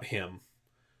worried about him.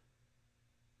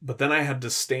 But then I had to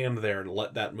stand there and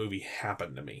let that movie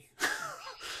happen to me.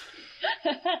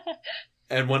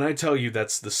 And when I tell you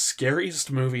that's the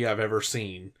scariest movie I've ever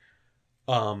seen,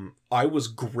 I was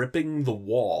gripping the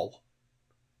wall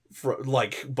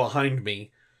like behind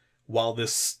me while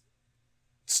this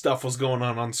stuff was going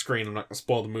on screen. I'm not gonna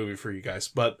spoil the movie for you guys,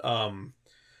 but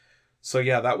so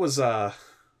yeah, that was a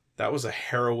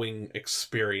harrowing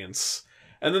experience.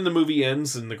 And then the movie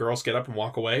ends and the girls get up and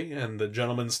walk away, and the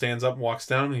gentleman stands up and walks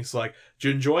down and he's like, "Did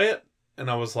you enjoy it?"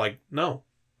 And I was like, "No,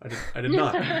 I did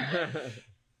not."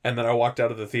 And then I walked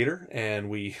out of the theater and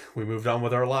we moved on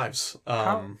with our lives.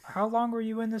 How long were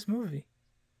you in this movie?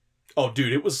 Oh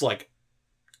dude, it was like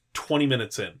 20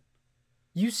 minutes in.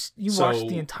 You watched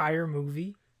the entire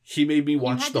movie? He made me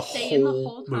watch you had the to stay in the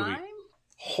whole movie. time?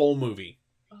 Whole movie.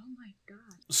 Oh my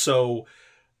god. So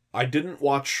I didn't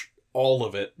watch all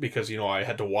of it because, I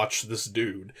had to watch this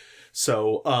dude.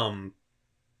 So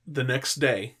the next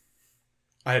day,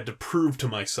 I had to prove to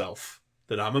myself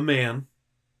that I'm a man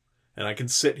and I can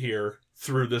sit here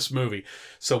through this movie.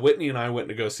 So Whitney and I went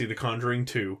to go see The Conjuring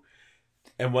 2.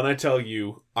 And when I tell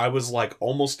you, I was like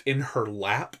almost in her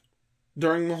lap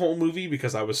during the whole movie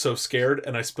because I was so scared,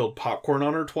 and I spilled popcorn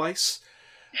on her twice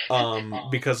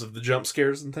because of the jump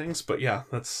scares and things. But yeah,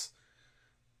 that's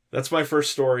my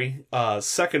first story.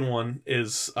 Second one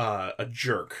is a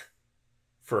jerk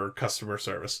for customer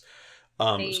service.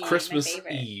 It was Christmas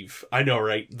Eve. I know,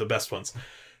 right? The best ones.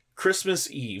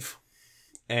 Christmas Eve.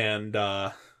 And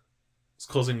it's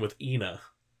closing with Ina.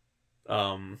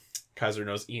 Kaiser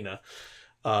knows Ina.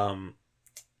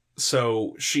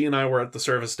 So she and I were at the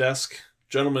service desk.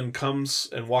 Gentleman comes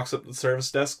and walks up to the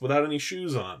service desk without any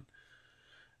shoes on.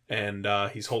 And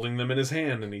he's holding them in his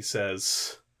hand, and he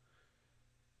says,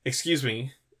 "Excuse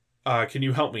me, can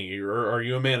you help me? Or are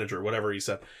you a manager?" Whatever he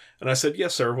said. And I said,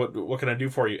 "Yes, sir. What can I do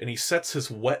for you?" And he sets his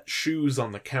wet shoes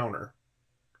on the counter.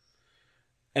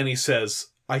 And he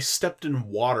says, "I stepped in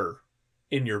water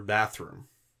in your bathroom.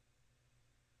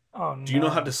 Oh no. Do you know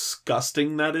how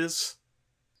disgusting that is?"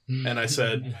 And I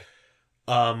said,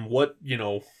 what,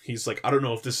 he's like, "I don't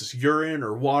know if this is urine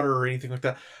or water or anything like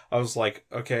that." I was like,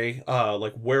 "Okay,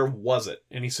 like, where was it?"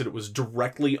 And he said it was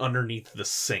directly underneath the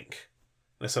sink.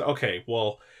 And I said, "Okay,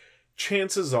 well,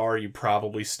 chances are you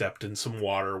probably stepped in some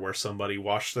water where somebody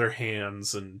washed their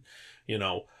hands and,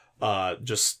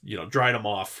 just, dried them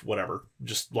off, whatever.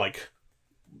 Just, like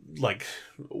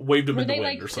waved them Were in the they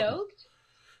wind like or something." soaked?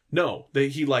 No, they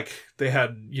had, like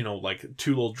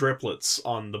 2 little driplets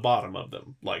on the bottom of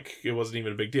them. Like, it wasn't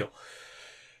even a big deal.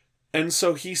 And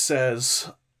so he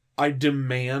says, "I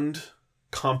demand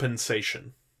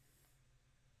compensation."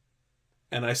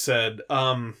 And I said,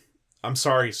 I'm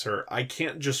sorry, sir. I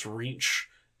can't just reach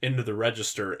into the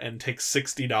register and take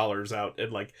 $60 out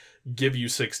and, like, give you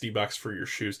 $60 for your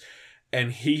shoes.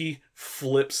 And he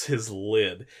flips his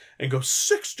lid and goes,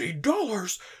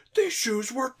 $60? These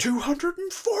shoes were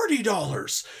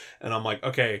 $240. And I'm like,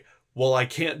 okay, well, I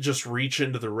can't just reach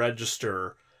into the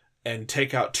register and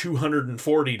take out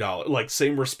 $240. Like,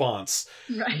 same response.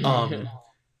 Right.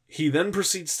 He then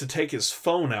proceeds to take his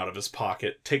phone out of his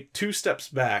pocket, take 2 steps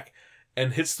back,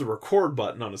 and hits the record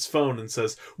button on his phone and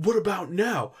says, "What about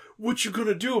now? What you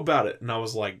gonna do about it?" And I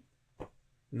was like,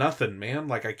 "Nothing, man.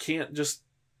 Like, I can't just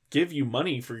give you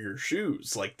money for your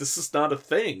shoes. Like, this is not a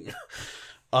thing."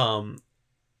 And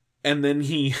then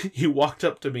he walked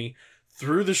up to me,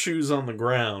 threw the shoes on the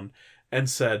ground, and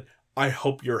said, "I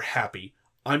hope you're happy.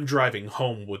 I'm driving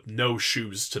home with no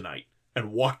shoes tonight,"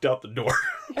 and walked out the door.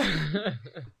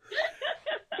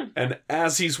 And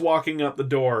as he's walking out the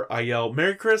door, I yell,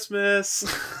 "Merry Christmas!"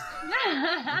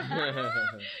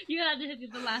 You had to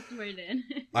hit the last word in.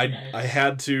 I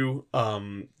had to.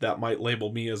 That might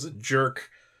label me as a jerk.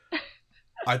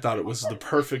 I thought it was the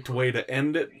perfect way to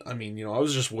end it. I mean, I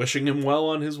was just wishing him well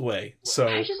on his way. So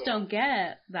I just don't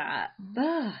get that.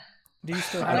 Ugh. Do you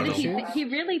still I have don't the know. shoes? He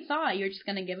really thought you were just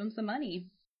gonna give him some money.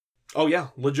 Oh yeah,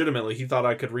 legitimately, he thought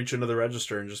I could reach into the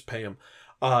register and just pay him.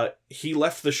 He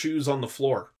left the shoes on the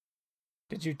floor.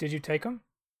 Did you take them?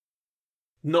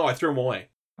 No, I threw them away.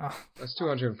 Oh, That's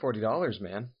 $240,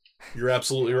 man. You're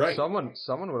absolutely right.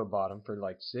 Someone would have bought them for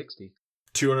like 60.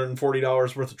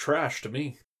 $240 worth of trash to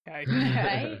me. yeah,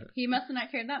 Right? He must have not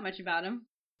cared that much about him.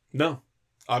 No,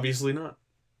 obviously not.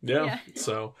 Yeah. Yeah.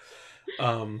 So,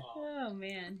 Oh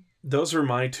man. those are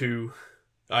my 2.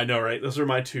 I know, right? Those are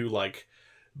my 2 like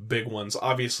big ones.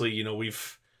 Obviously,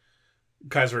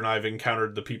 Kaiser and I have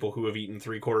encountered the people who have eaten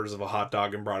 3/4 of a hot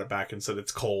dog and brought it back and said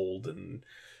it's cold, and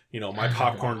my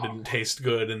popcorn didn't taste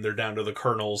good and they're down to the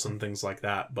kernels and things like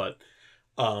that. But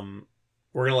we're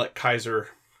gonna let Kaiser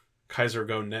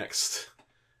go next,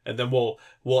 and then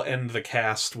we'll end the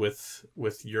cast with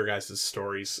your guys'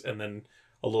 stories, and then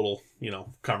a little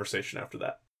conversation after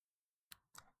that.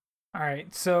 All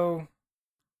right, so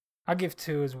I'll give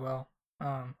 2 as well.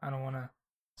 I don't want to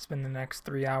spend the next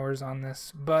 3 hours on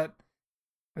this, but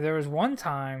there was one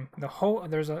time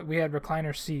we had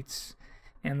recliner seats,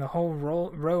 and the whole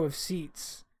row of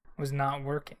seats was not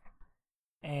working,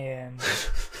 and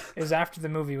it was after the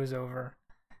movie was over.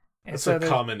 And That's so a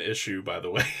common issue, by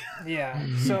the way. Yeah,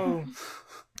 so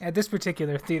at this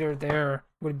particular theater, there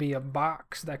would be a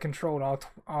box that controlled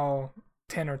all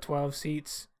 10 or 12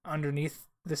 seats underneath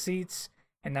the seats,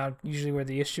 and now usually where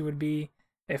the issue would be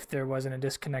if there wasn't a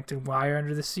disconnected wire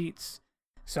under the seats.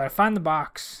 So I find the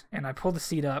box and I pull the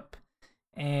seat up,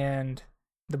 and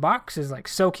the box is like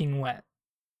soaking wet.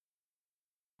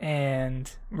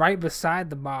 And right beside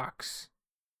the box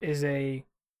is a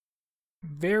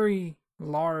very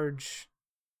large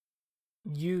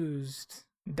used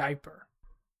diaper.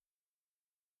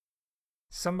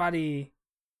 Somebody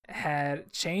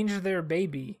had changed their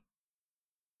baby,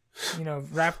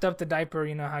 wrapped up the diaper,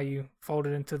 how you fold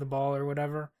it into the ball or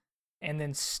whatever, and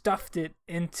then stuffed it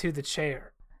into the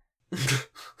chair.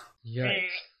 Yikes.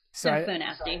 So That's so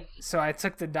nasty. So I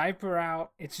took the diaper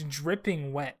out. It's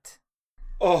dripping wet.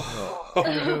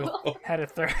 Oh. Had to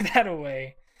throw that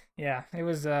away. Yeah, it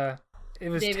was David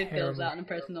terrible. feels that on a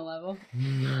personal level.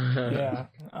 Yeah.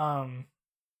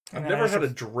 I've never had a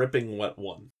dripping wet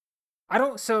one. I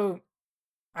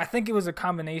think it was a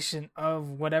combination of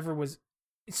whatever was.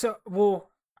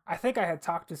 I think I had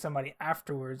talked to somebody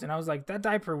afterwards, and I was like, that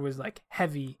diaper was like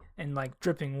heavy and like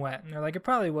dripping wet, and they're like, it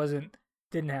probably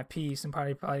didn't have peace, and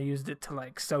probably used it to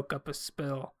like soak up a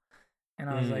spill. And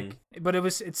I was like, but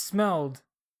it smelled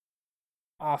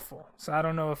awful. So I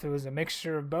don't know if it was a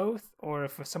mixture of both or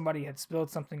if somebody had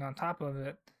spilled something on top of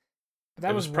it. But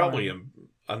that it was probably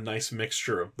a nice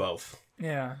mixture of both.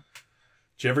 Yeah.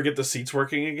 Did you ever get the seats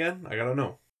working again? I gotta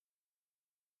know.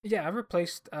 Yeah, I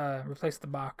replaced the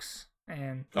box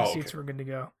and the seats were good to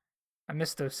go. I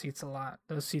missed those seats a lot.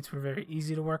 Those seats were very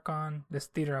easy to work on. This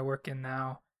theater I work in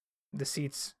now, the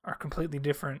seats are completely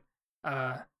different.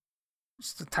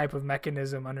 Just the type of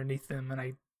mechanism underneath them, and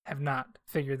I have not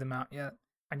figured them out yet.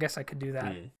 I guess I could do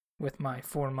that with my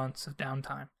 4 months of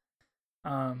downtime.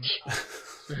 And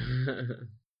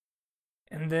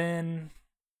then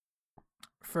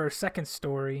for a second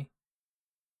story,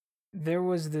 there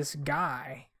was this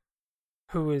guy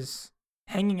who was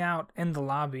hanging out in the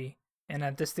lobby, and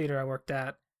at this theater I worked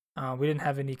at, we didn't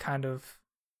have any kind of,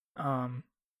 I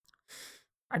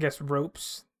guess,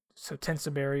 ropes, so tents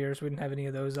or barriers. We didn't have any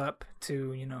of those up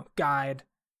to, guide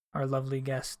our lovely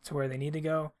guests to where they need to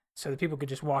go, so that people could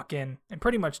just walk in and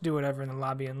pretty much do whatever in the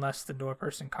lobby unless the door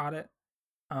person caught it.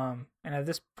 And at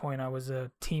this point, I was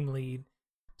a team lead,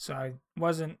 so I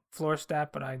wasn't floor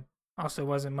staff, but I also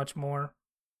wasn't much more.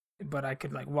 But I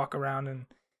could walk around and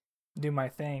do my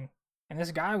thing. And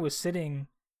this guy was sitting,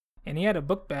 and he had a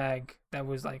book bag that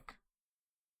was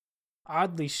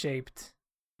oddly shaped,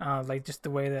 just the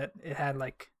way that it had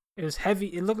it was heavy.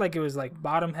 It looked like it was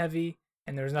bottom heavy,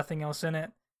 and there was nothing else in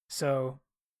it. So,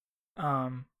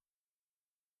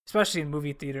 especially in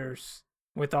movie theaters,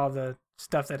 with all the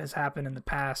stuff that has happened in the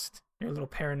past, you're a little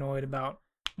paranoid about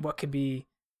what could be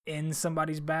in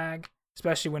somebody's bag,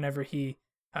 especially whenever he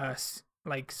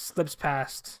slips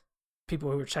past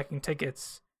people who are checking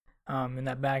tickets, and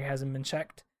that bag hasn't been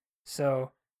checked.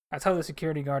 So I tell the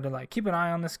security guard to keep an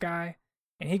eye on this guy,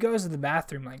 and he goes to the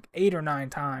bathroom 8 or 9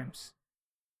 times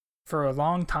for a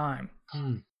long time.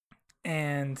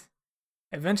 And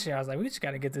eventually I was like, we just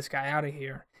got to get this guy out of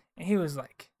here. And he was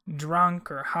drunk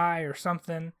or high or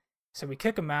something. So we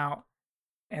kick him out,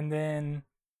 and then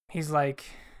he's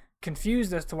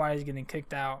confused as to why he's getting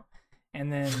kicked out.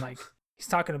 And then he's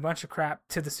talking a bunch of crap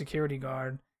to the security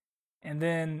guard. And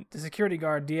then the security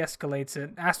guard de-escalates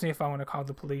it, asks me if I want to call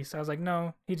the police. I was like,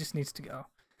 no, he just needs to go.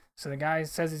 So the guy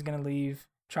says he's going to leave,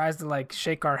 tries to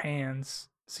shake our hands.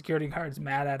 Security guard's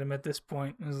mad at him at this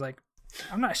point and was like,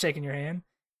 I'm not shaking your hand.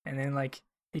 And then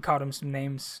he called him some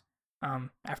names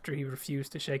after he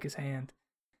refused to shake his hand.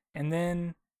 And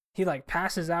then he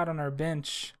passes out on our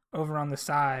bench over on the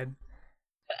side.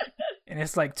 And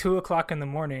it's 2:00 in the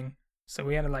morning. So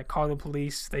we had to call the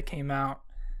police. They came out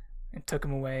and took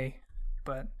him away.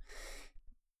 But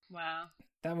wow,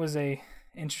 that was a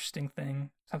interesting thing.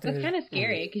 Something that's kind of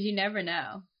scary because you never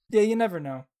know. Yeah, you never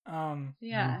know.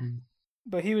 Yeah.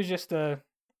 But he was just I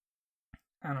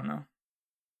don't know.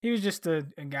 He was just a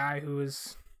guy who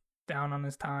was down on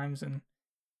his times and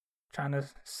trying to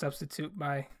substitute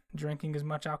by drinking as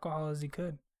much alcohol as he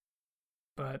could.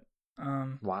 But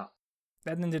wow,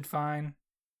 that ended fine.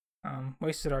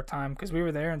 Wasted our time because we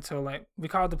were there until we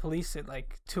called the police at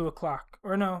 2:00,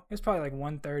 or no, it's probably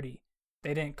 1:30.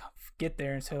 They didn't get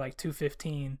there until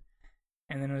 2:15,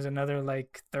 and then it was another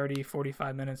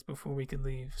 30-45 minutes before we could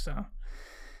leave. So,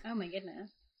 oh my goodness,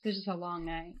 it was just a long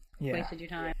night. Yeah. Wasted your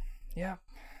time. Yeah,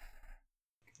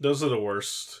 those are the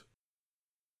worst.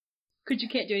 Because you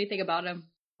can't do anything about them.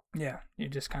 Yeah, you're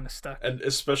just kind of stuck. And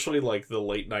especially the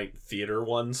late night theater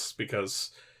ones,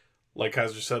 because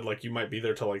as you said, you might be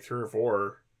there till 3 or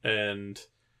 4, and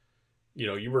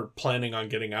you were planning on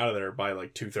getting out of there by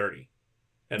 2:30,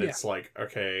 and it's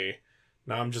okay,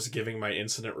 now I'm just giving my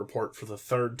incident report for the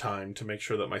 3rd time to make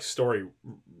sure that my story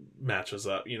matches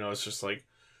up. It's just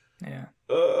yeah.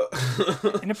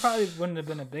 And it probably wouldn't have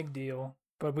been a big deal,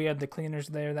 but we had the cleaners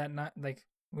there that night.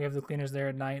 We have the cleaners there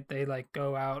at night. They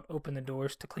go out, open the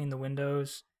doors to clean the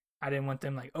windows. I didn't want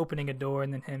them opening a door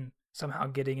and then him somehow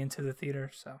getting into the theater.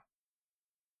 So,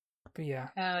 but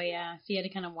yeah. Oh yeah, so you had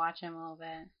to kind of watch him a little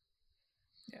bit.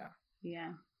 Yeah.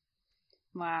 Yeah.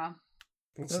 Wow.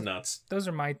 It's nuts. Those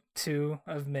are my 2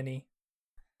 of many.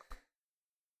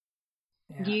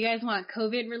 Yeah. Do you guys want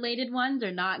COVID related ones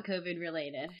or not COVID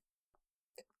related?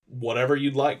 Whatever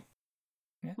you'd like.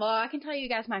 Yeah. Well, I can tell you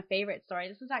guys my favorite story.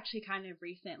 This is actually kind of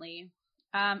recently.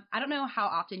 I don't know how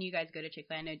often you guys go to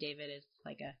Chick-fil-A. I know David is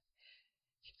a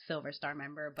Silver Star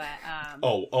member, but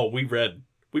Oh, we read,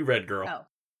 girl. Oh,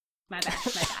 my bad.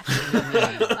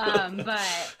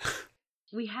 But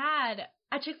we had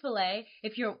at Chick-fil-A,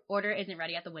 if your order isn't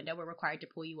ready at the window, we're required to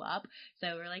pull you up.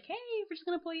 So we're like, hey, we're just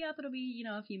gonna pull you up. It'll be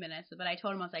a few minutes. But I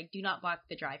told him, I was like, do not block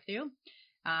the drive-thru.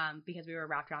 because we were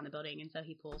wrapped around the building. And so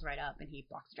he pulls right up and he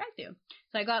blocks the drive-through.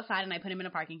 So I go outside and I put him in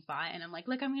a parking spot and I'm like,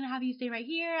 look, I'm going to have you stay right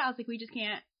here. I was like, we just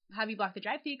can't have you block the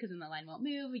drive-through because then the line won't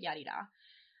move, yada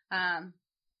yada.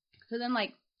 So then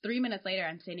like 3 minutes later,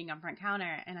 I'm standing on front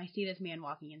counter and I see this man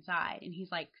walking inside and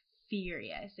he's like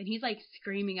furious and he's like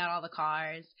screaming at all the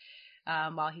cars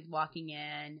while he's walking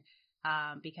in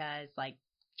because like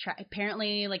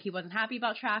apparently like he wasn't happy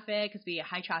about traffic because we had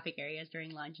high traffic areas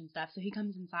during lunch and stuff. So he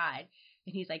comes inside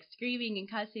and he's like screaming and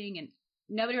cussing and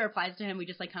nobody replies to him. We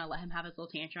just like kind of let him have his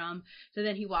little tantrum. So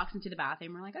then he walks into the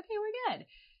bathroom. We're like, okay, we're good.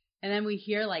 And then we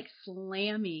hear like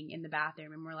slamming in the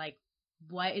bathroom and we're like,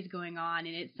 what is going on?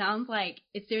 And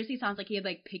it seriously sounds like he had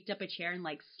like picked up a chair and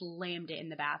like slammed it in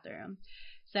the bathroom.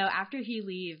 So after he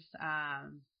leaves,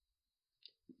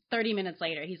 30 minutes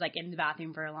later, he's like in the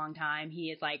bathroom for a long time. He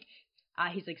is like,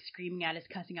 he's like screaming at us,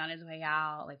 cussing on his way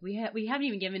out. Like we haven't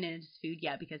even given him his food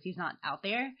yet because he's not out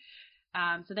there.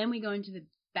 So then we go into the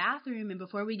bathroom and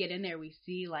before we get in there, we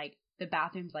see like the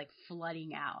bathroom's like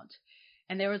flooding out.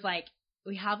 And there was like,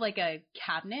 we have like a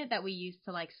cabinet that we used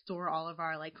to like store all of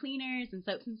our like cleaners and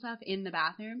soaps and stuff in the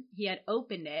bathroom. He had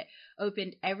opened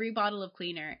every bottle of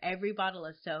cleaner, every bottle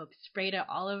of soap, sprayed it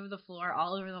all over the floor,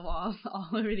 all over the walls, all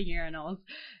over the urinals.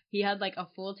 He had like a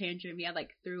full tantrum. He had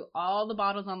like threw all the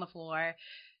bottles on the floor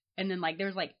and then like there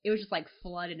was like, it was just like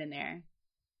flooded in there.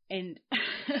 And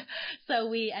so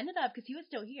we ended up, because he was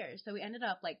still here, so we ended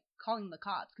up like calling the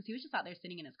cops because he was just out there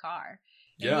sitting in his car.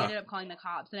 And we ended up calling the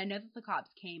cops. And I know that the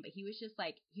cops came, but he was just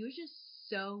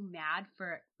so mad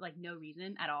for like no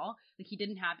reason at all. Like he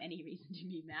didn't have any reason to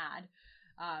be mad.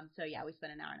 So yeah, we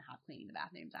spent an hour and a half cleaning the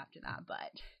bathrooms after that.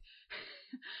 But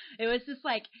it was just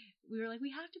like, we were like, we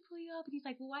have to pull you up. And he's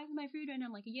like, well, why isn't my food ready? And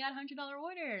I'm like, you got $100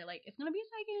 order. Like, it's going to be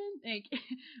a second. Like,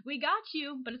 we got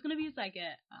you, but it's going to be a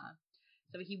second.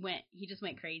 So he just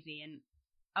went crazy. And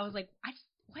I was like,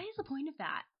 what is the point of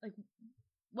that? Like,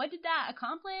 what did that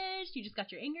accomplish? You just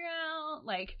got your anger out?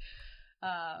 Like,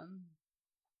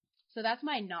 so that's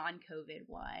my non-COVID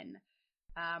one.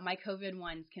 My COVID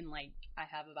ones can like, I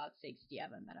have about 60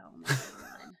 of them that I only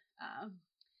one.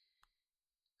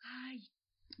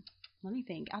 Let me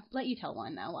think. I'll let you tell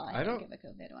one now while I think of a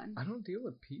COVID one. I don't deal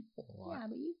with people a lot. Yeah,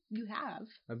 but you have.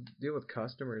 I deal with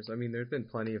customers. I mean, there's been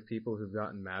plenty of people who've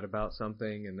gotten mad about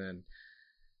something and then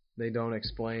they don't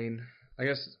explain. I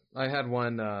guess I had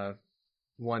one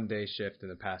day shift in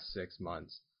the past 6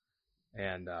 months.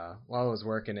 And while I was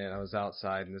working it, I was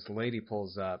outside and this lady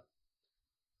pulls up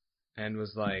and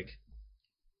was like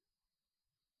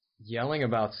yelling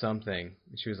about something.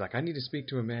 She was like, I need to speak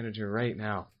to a manager right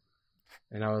now.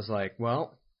 And I was like,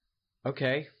 well,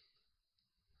 okay.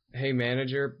 Hey,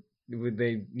 manager, would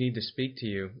they need to speak to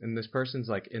you? And this person's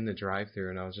like in the drive-thru,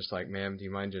 and I was just like, ma'am, do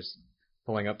you mind just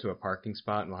pulling up to a parking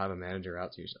spot and we'll have a manager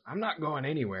out to you? She's like, I'm not going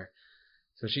anywhere.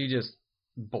 So she just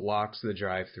blocks the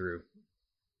drive-thru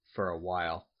for a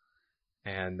while.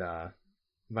 And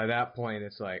by that point,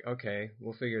 it's like, okay,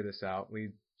 we'll figure this out. We,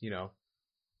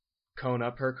 cone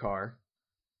up her car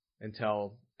and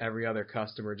tell every other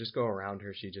customer, just go around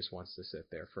her. She just wants to sit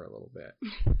there for a little bit.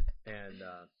 And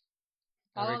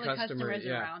all the customers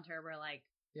around her were like,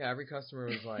 yeah, every customer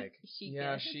was like, she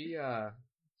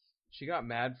got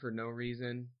mad for no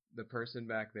reason. The person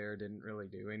back there didn't really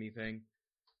do anything.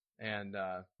 And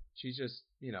she's just,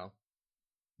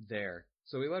 there.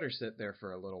 So we let her sit there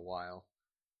for a little while.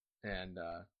 And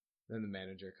then the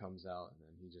manager comes out and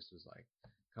then he just was like,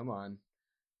 come on,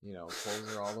 pulls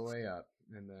her all the way up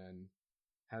and then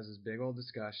has this big old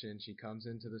discussion. She comes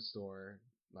into the store,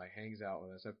 like hangs out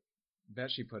with us. I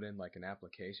bet she put in like an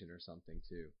application or something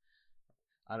too.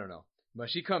 I don't know. But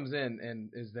she comes in and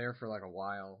is there for like a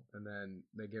while and then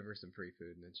they give her some free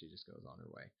food and then she just goes on her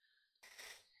way.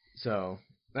 So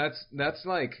that's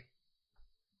like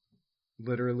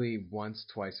literally once,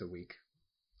 twice a week.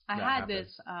 I had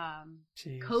this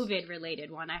COVID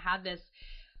related one. I had this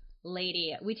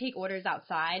lady, we take orders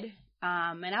outside.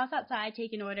 And I was outside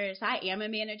taking orders. I am a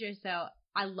manager, so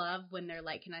I love when they're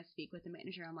like, can I speak with the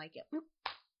manager? I'm like, yep,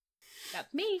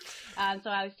 that's me.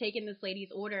 So I was taking this lady's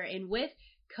order, and with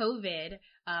COVID,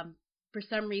 for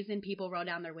some reason, people roll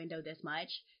down their window this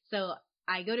much. So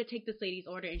I go to take this lady's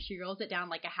order, and she rolls it down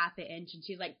like a half an inch, and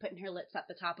she's like putting her lips at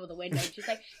the top of the window, and she's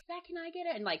like, yeah, can I get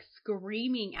it? And like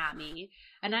screaming at me.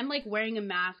 And I'm like wearing a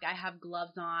mask. I have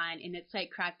gloves on, and it's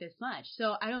like cracked this much.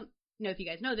 So I don't know if you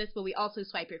guys know this, but we also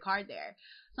swipe your card there.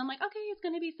 So I'm like, okay, it's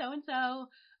going to be so-and-so.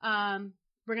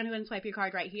 We're going to go and swipe your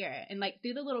card right here. And like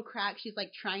through the little crack, she's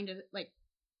like trying to like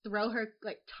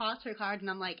toss her card. And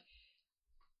I'm like,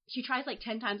 she tries like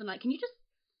 10 times. I'm like, can you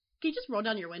just roll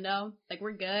down your window? Like,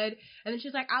 we're good. And then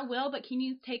she's like, I will, but can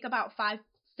you take about 5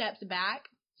 steps back.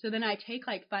 So then I take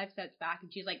like 5 steps back,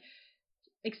 and she's like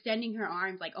extending her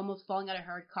arms, like almost falling out of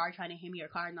her car, trying to hand me her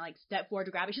card, and I like step forward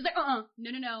to grab it. She's like, no,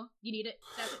 you need it.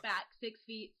 Step it back 6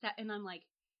 feet. And I'm like,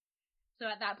 so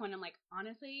at that point, I'm like,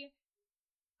 honestly,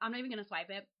 I'm not even gonna swipe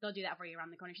it. They'll do that for you around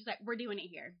the corner. She's like, we're doing it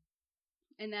here.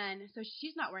 And then, so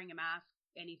she's not wearing a mask,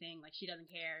 anything. Like, she doesn't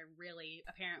care, really.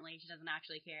 Apparently, she doesn't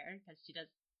actually care, because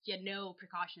she had no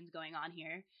precautions going on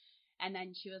here. And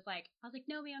then she was like, I was like,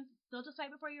 no, ma'am, they'll just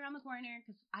swipe it for you around the corner,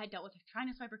 because I had dealt with her trying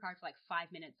to swipe her card for like 5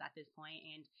 minutes at this point,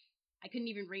 and I couldn't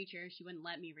even reach her. She wouldn't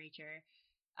let me reach her.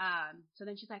 So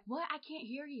then she's like, what? I can't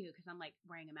hear you, because I'm like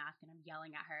wearing a mask and I'm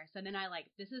yelling at her. So then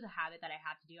this is a habit that I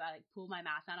have to do. I like pull my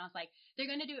mask down. I was like, they're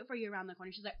going to do it for you around the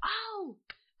corner. She's like, oh,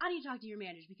 I need to talk to your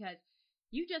manager, because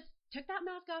you just took that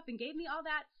mask off and gave me all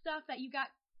that stuff that you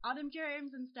got, all them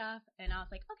germs and stuff. And I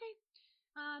was like, okay,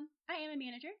 I am a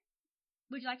manager.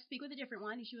 Would you like to speak with a different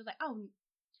one? And she was like, oh,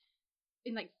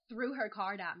 and like threw her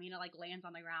card at me, and it like lands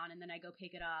on the ground, and then I go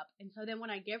pick it up. And so then when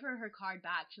I give her card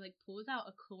back, she like pulls out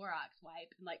a Clorox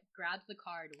wipe and like grabs the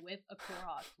card with a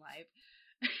Clorox wipe.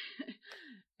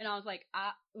 And I was like,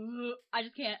 I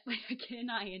just can't, like, I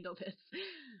cannot handle this.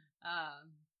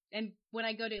 And when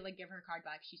I go to like give her card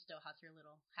back, she still has her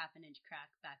little 1/2 inch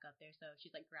crack back up there. So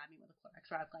she's like grabbing with a Clorox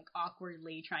wipe, like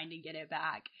awkwardly trying to get it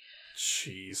back.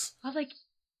 Jeez. I was like,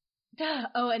 duh.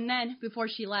 Oh, and then before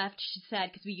she left, she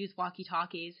said, because we use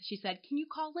walkie-talkies, she said, can you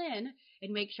call in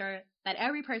and make sure that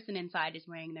every person inside is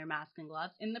wearing their mask and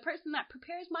gloves, and the person that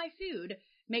prepares my food,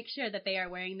 make sure that they are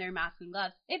wearing their mask and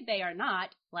gloves. If they are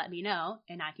not, let me know,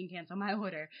 and I can cancel my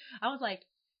order. I was like,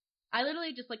 I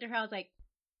literally just looked at her. I was like,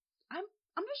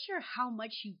 I'm not sure how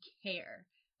much you care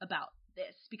about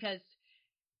this, because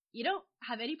you don't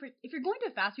have any, if you're going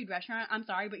to a fast food restaurant, I'm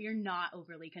sorry, but you're not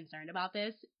overly concerned about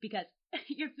this, because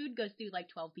your food goes through like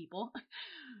 12 people.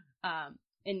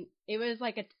 And it was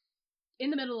like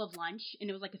in the middle of lunch, and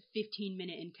it was like a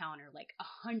 15-minute encounter, like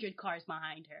 100 cars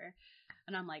behind her.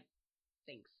 And I'm like,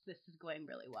 thanks, this is going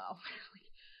really well. Like,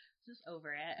 just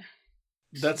over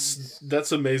it.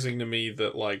 That's amazing to me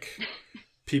that like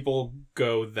people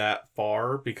go that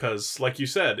far, because like you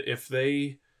said, if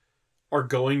they are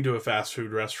going to a fast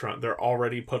food restaurant, they're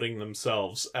already putting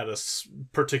themselves at a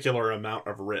particular amount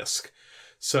of risk.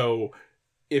 So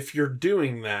if you're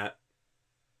doing that,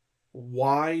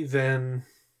 why then,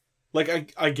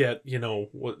 like, I get, you know,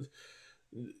 what,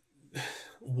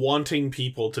 wanting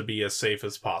people to be as safe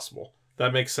as possible.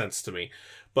 That makes sense to me.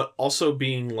 But also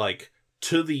being like,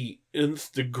 to the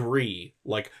nth degree,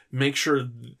 like, make sure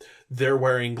they're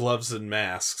wearing gloves and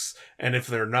masks, and if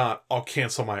they're not, I'll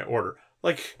cancel my order.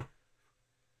 Like,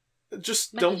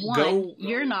 just don't go.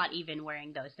 You're not even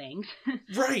wearing those things.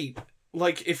 Right.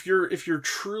 Like, if you're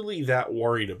truly that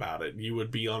worried about it, you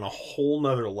would be on a whole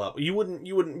nother level. You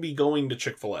wouldn't be going to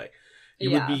Chick-fil-A.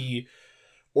 You would be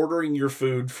ordering your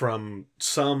food from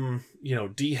some, you know,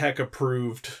 DHEC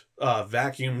approved,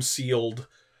 vacuum sealed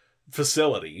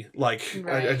facility. Like,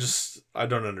 right. I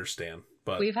don't understand.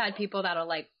 But we've had people that'll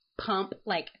like pump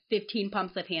like 15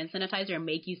 pumps of hand sanitizer and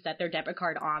make you set their debit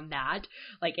card on that,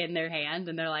 like in their hand,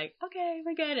 and they're like, okay,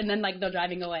 we're good. And then like they're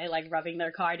driving away, like rubbing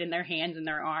their card in their hands and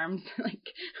their arms.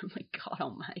 Like, I'm like, God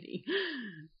almighty.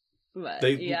 But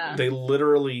they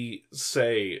literally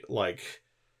say, like,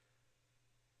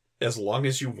 as long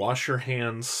as you wash your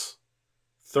hands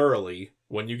thoroughly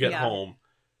when you get home,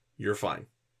 you're fine.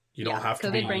 You don't have to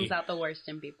be. COVID brings out the worst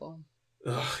in people.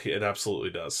 Ugh, it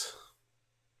absolutely does.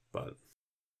 But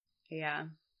yeah.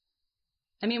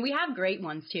 I mean, we have great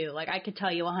ones too. Like, I could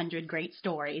tell you 100 great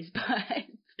stories, but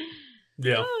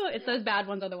yeah, it's those bad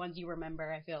ones are the ones you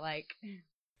remember, I feel like.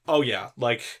 Oh yeah,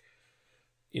 like,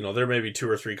 you know, there may be 2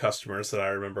 or 3 customers that I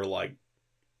remember like,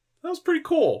 that was pretty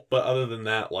cool. But other than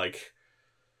that, like,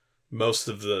 most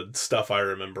of the stuff I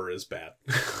remember is bad.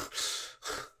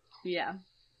 Yeah.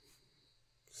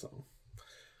 So.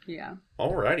 Yeah.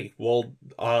 Alrighty. Well,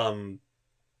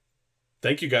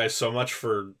 thank you guys so much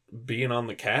for being on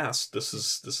the cast. This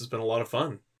has been a lot of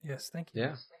fun. Yes, thank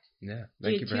you. Yeah.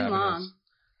 Thank you for having us.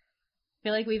 I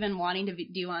feel like we've been wanting to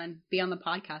be on the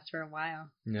podcast for a while.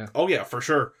 Yeah. Oh yeah, for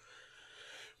sure.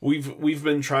 We've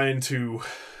been trying to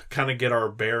kind of get our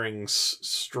bearings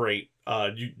straight.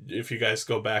 If you guys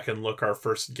go back and look, our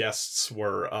first guests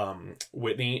were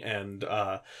Whitney and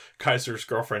Kaiser's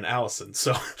girlfriend Allison.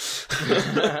 So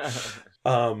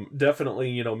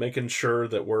definitely, you know, making sure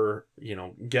that we're, you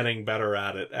know, getting better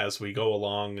at it as we go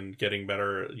along, and getting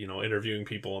better, you know, interviewing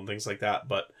people and things like that.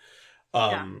 But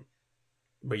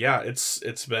but yeah,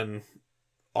 it's been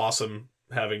awesome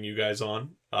having you guys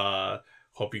on.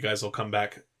 Hope you guys will come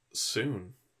back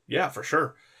soon. Yeah, for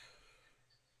sure.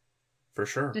 For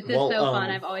sure. This is so fun.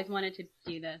 I've always wanted to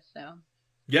do this, so.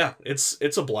 Yeah,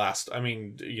 it's a blast. I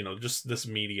mean, you know, just this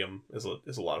medium is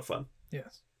a lot of fun.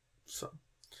 Yes. So.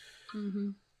 Mm-hmm.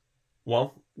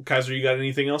 Well, Kaiser, you got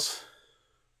anything else?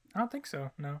 I don't think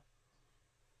so. No.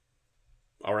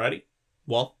 Alrighty.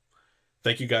 Well,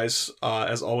 thank you guys,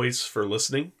 as always, for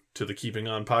listening to the Keeping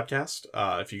On podcast.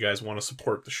 If you guys want to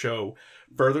support the show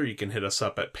further, you can hit us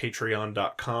up at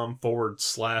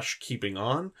patreon.com/keeping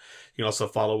on. You can also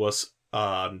follow us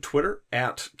on Twitter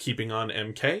at Keeping On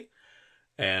MK.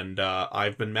 And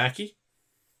I've been Mackie.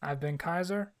 I've been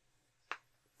Kaiser.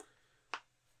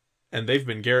 And they've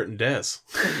been Garrett and Dez.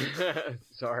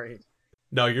 Sorry.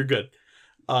 No, you're good.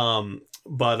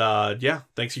 But yeah,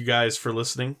 thanks you guys for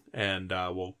listening, and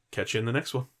we'll catch you in the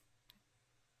next one.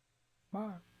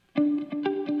 Bye.